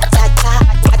go rat-ta-ta,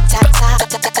 rat-ta-ta,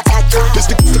 rat-ta-ta. This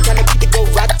the kind of beat that go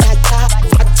rat-ta-ta,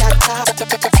 rat-ta-ta,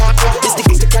 rat-ta-ta. This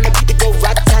the kind of beat that go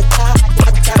rat-ta-ta,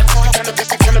 rat-ta-ta.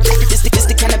 This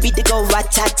the kind of beat that go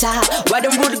rat-ta-ta. Why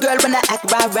them rude girl when I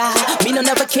act rah-rah? Me no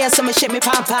never care, so me shake me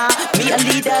pom-pom. Me a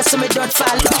leader, so me don't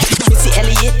follow. Missy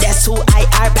Elliott, that's who I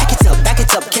are. Back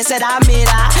it up, kiss it, I'm it,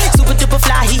 super duper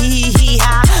fly, hee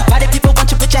ha. Party people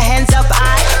want you put your hands up,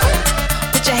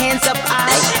 put your hands up,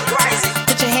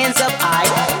 put your hands up,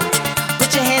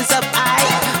 put your hands up,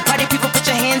 party people put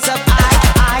your hands up,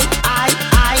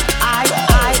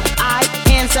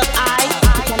 hands up,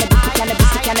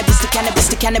 Cannabis,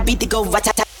 the kind of beat to go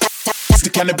rat-ta-ta. It's the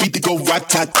kind of beat to go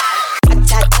rat-ta-ta.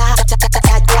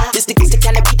 This the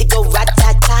kind of beat to go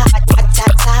rat-ta-ta,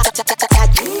 rat-ta-ta. It's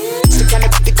the kind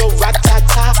of beat to go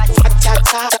rat-ta-ta,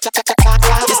 rat-ta-ta.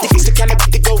 This the kind of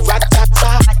beat to go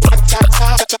rat-ta-ta,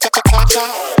 rat-ta-ta.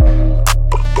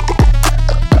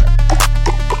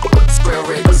 Square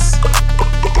rigs.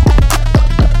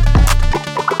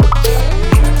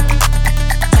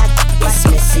 It's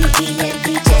Missy E and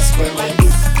DJ Square.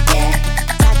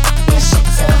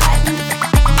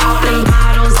 Popping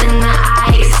bottles in the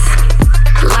ice,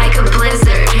 like a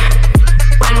blizzard.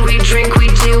 When we drink, we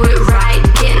do it right.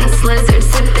 Getting slizzard,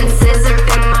 sipping scissor.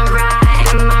 Am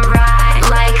I right?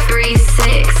 Like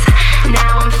 3-6.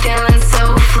 Now I'm feeling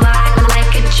so fly,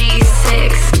 like a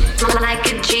G6, like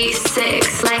a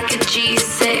G6, like a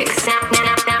G6.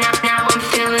 Now I'm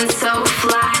feeling so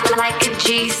fly, like a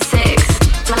G6,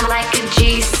 like a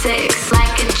G6,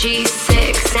 like a G6.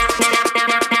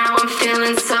 Now I'm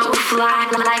feeling so fly,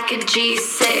 like a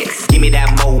G6. Give me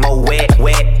that mo wet.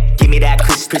 Give me that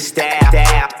crisp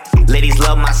style. Ladies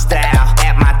love my style.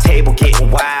 At my table getting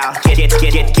wild. Get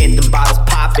the bottles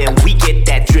poppin'. We get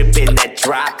that drip and that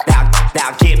drop.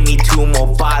 Now get me 2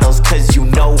 more bottles, cause you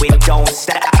know it don't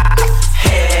stop.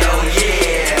 Hell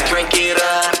yeah. Drink it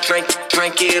up,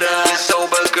 drink it up.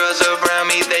 Sober girls around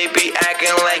me, they be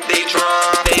acting like they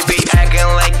drunk. They be acting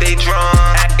like they drunk.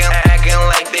 Acting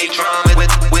like they drunk.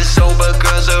 With sober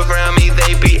girls around me,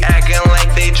 they be acting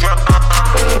like they drunk.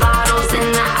 Bottles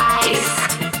in the ice,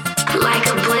 like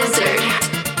a blizzard.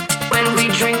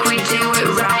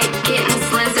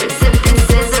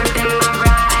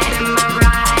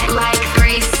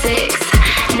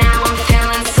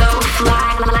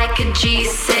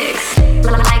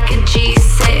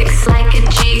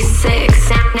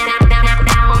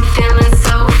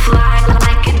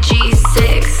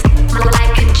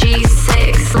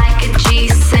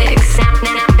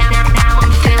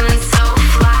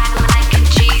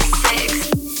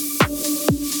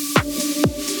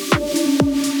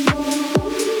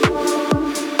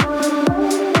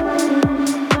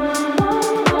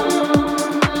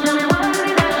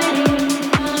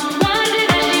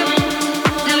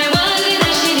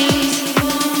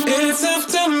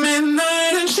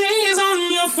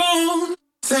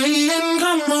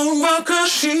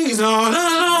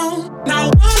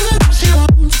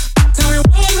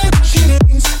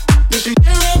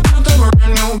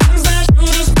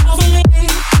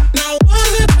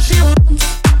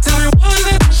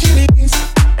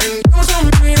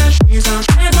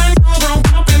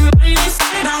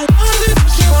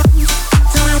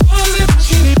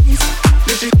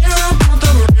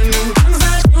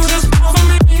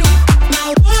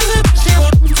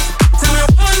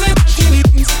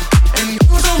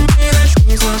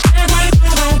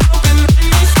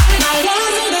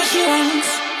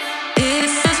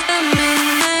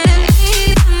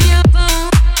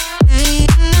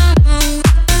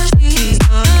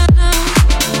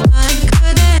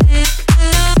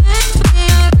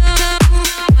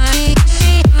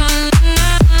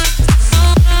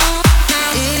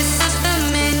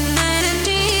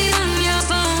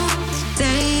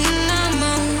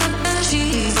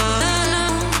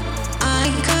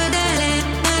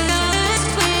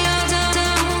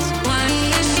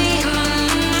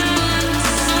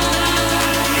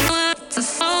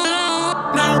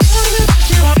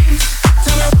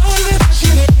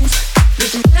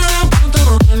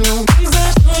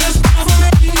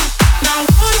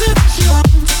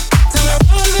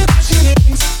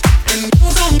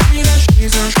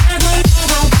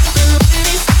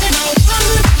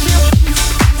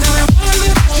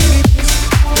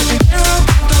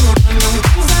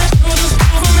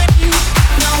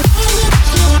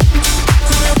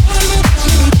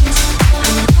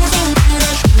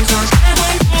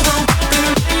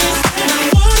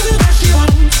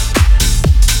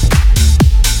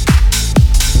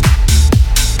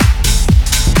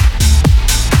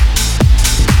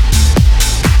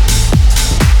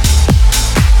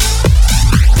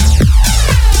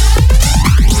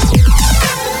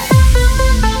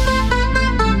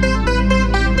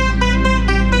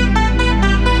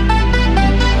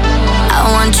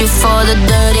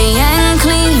 dirty and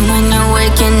clean. When you're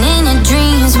waking in your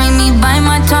dreams, make me bite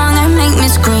my tongue and make me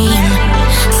scream.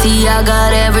 See, I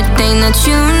got everything that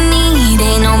you need.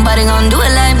 Ain't nobody gonna do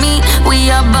it like me. We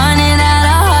are burning at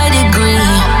a high degree.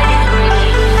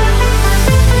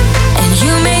 And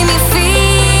you make me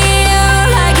feel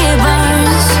like it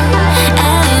burns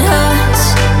and it hurts.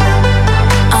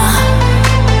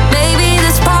 Baby,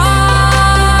 this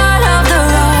part of the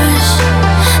rush.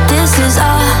 This is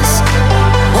us.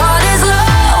 What is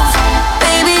love?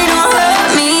 Baby, don't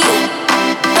hurt me.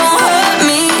 Don't hurt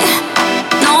me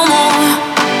no more.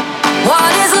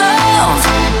 What is love?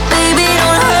 Baby,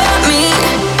 don't hurt me.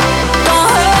 Don't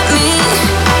hurt me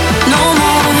no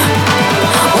more.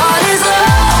 What is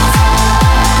love?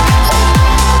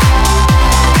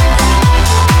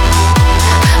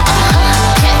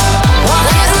 What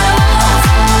is love?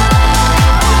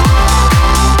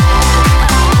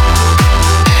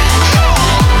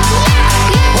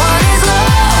 What is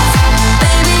love?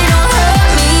 Baby, don't hurt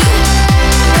me.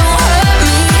 Don't hurt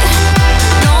me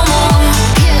no more.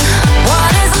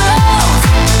 What is love?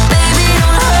 Baby,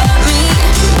 don't hurt me.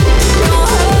 Don't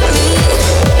hurt me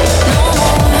no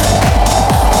more.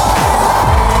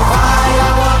 Hay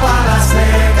agua para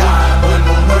seca, todo el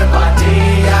mundo en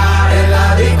pastilla en la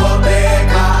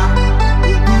discoteca.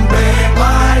 Pepa,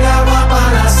 hay agua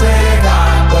para seca,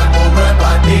 todo el mundo en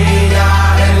pastilla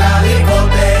en la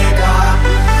discoteca.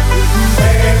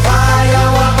 Pepa, hay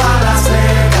agua para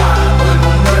seca, todo el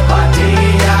mundo en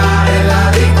pastilla en la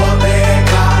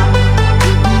discoteca.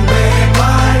 Pepa,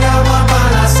 hay agua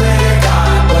para seca,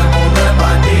 todo el mundo en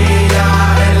pastilla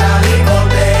en la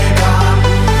discoteca.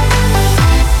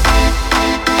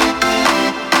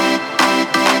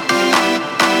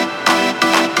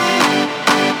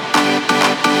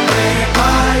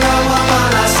 Hay agua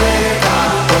para seca,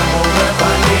 todo el mundo en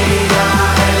pandilla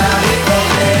en la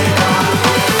discoteca.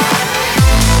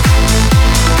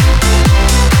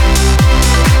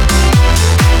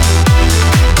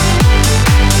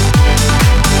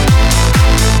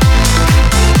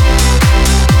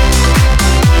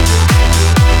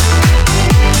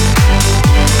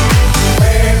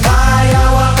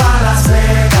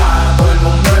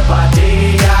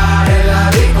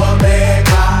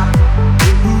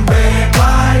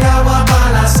 Hay agua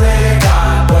para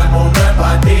seca, todo el mundo en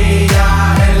pastilla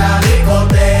en la discoteca. Hay agua para seca, todo el mundo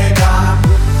en pastilla en la discoteca.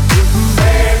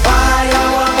 Hay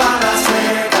agua para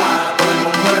seca, todo el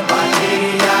mundo en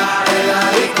pastilla en la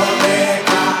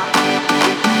discoteca.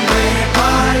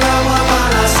 Hay agua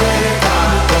para seca,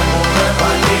 todo el mundo en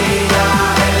pastilla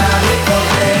en la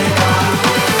discoteca.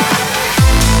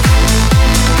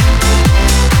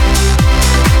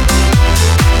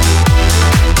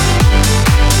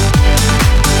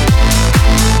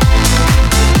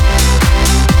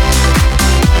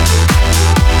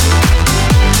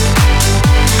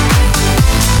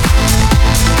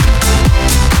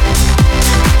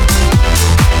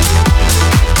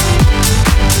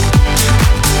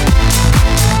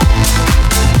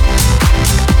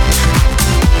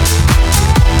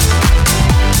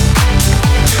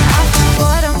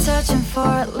 What I'm searching for,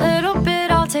 a little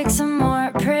bit, I'll take some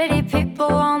more. Pretty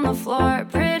people on the floor,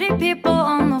 pretty people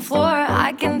on the floor.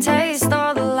 I can taste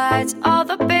all the lights, all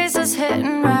the bass is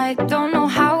hitting right. Don't know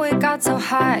how it got so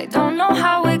high, don't know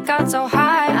how it got so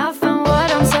high. I found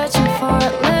what I'm searching for,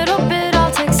 a little bit,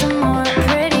 I'll take some more.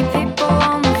 Pretty people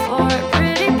on the floor,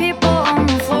 pretty people on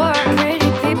the floor, pretty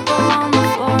people on the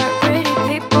floor, pretty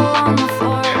people on the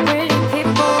floor, pretty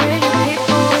people, pretty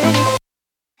people, pretty.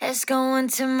 Let's go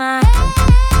into my.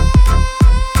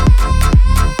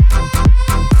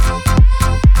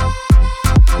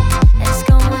 Let's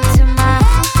go into my.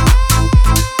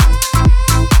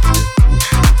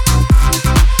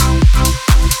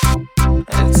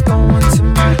 Let's go into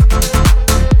my.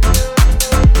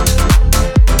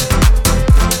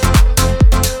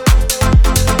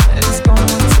 Let's go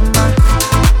into my.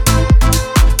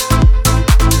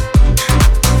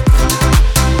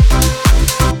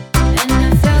 And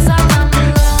it feels like I'm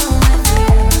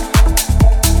alone.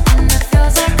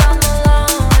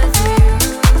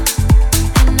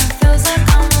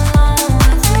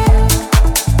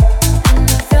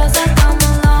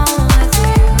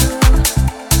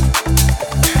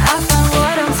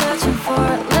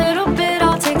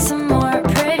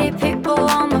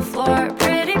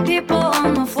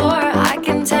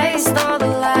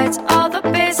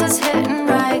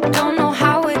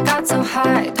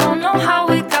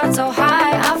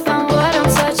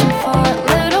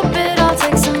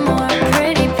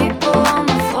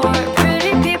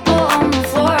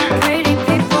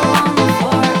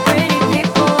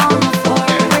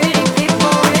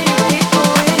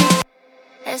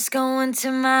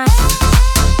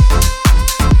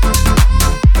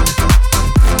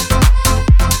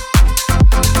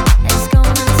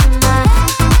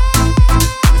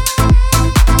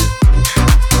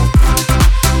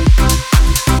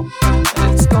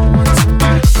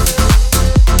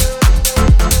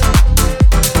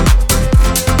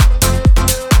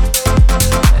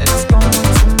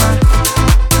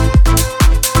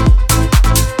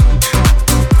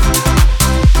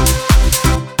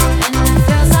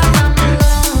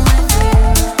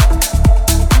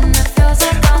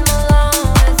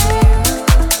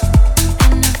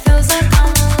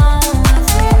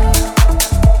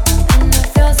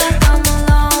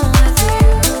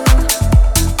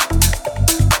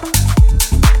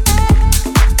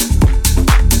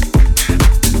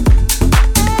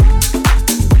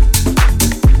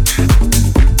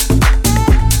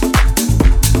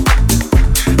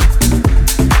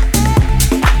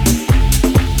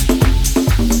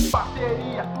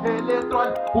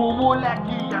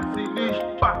 molequinha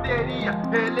sinistro, bateria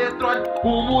eletrônica,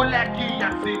 o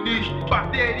molequinha sinistro,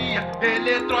 bateria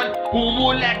eletrônica, o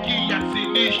molequinha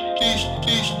sinistro,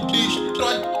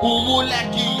 o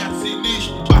molequinha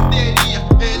sinistro, bateria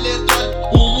eletrônica,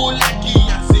 o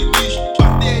molequinha sinistro,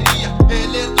 bateria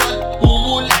eletrônica, o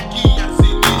molequinha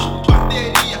sinistro,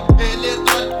 bateria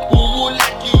eletrônica, o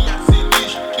molequinha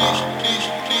sinistro,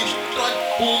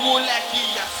 o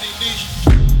molequinha sinistro.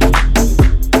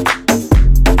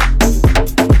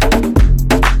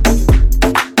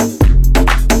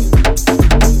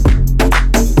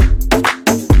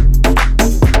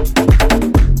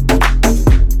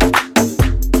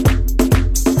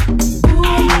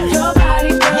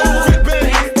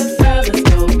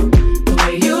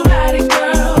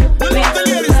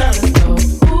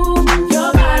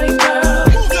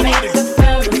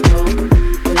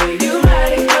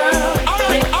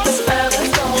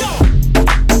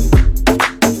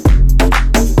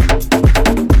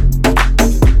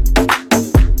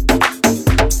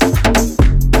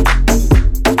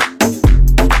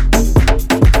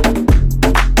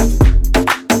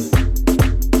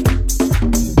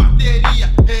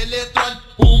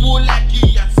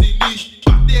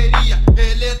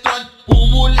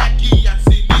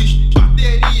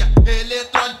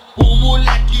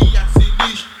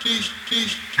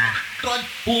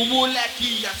 O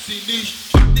molequinha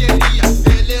sinistro, bateria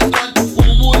eletrônica,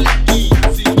 o molequinha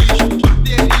sinistro,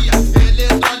 bateria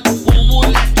eletrônica, o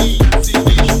molequinha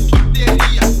sinistro,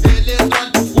 bateria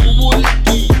eletrônica, o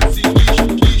molequinha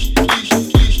sinistro,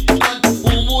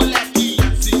 o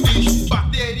molequinha sinistro,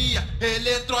 bateria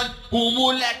eletrônica, o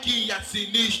molequinha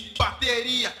sinistro,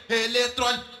 bateria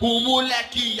eletrônica, o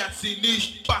molequinha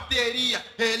sinistro, bateria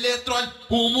eletrônica,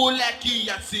 o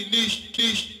molequinha sinistro,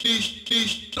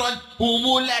 o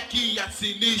molequinha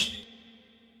sinistro.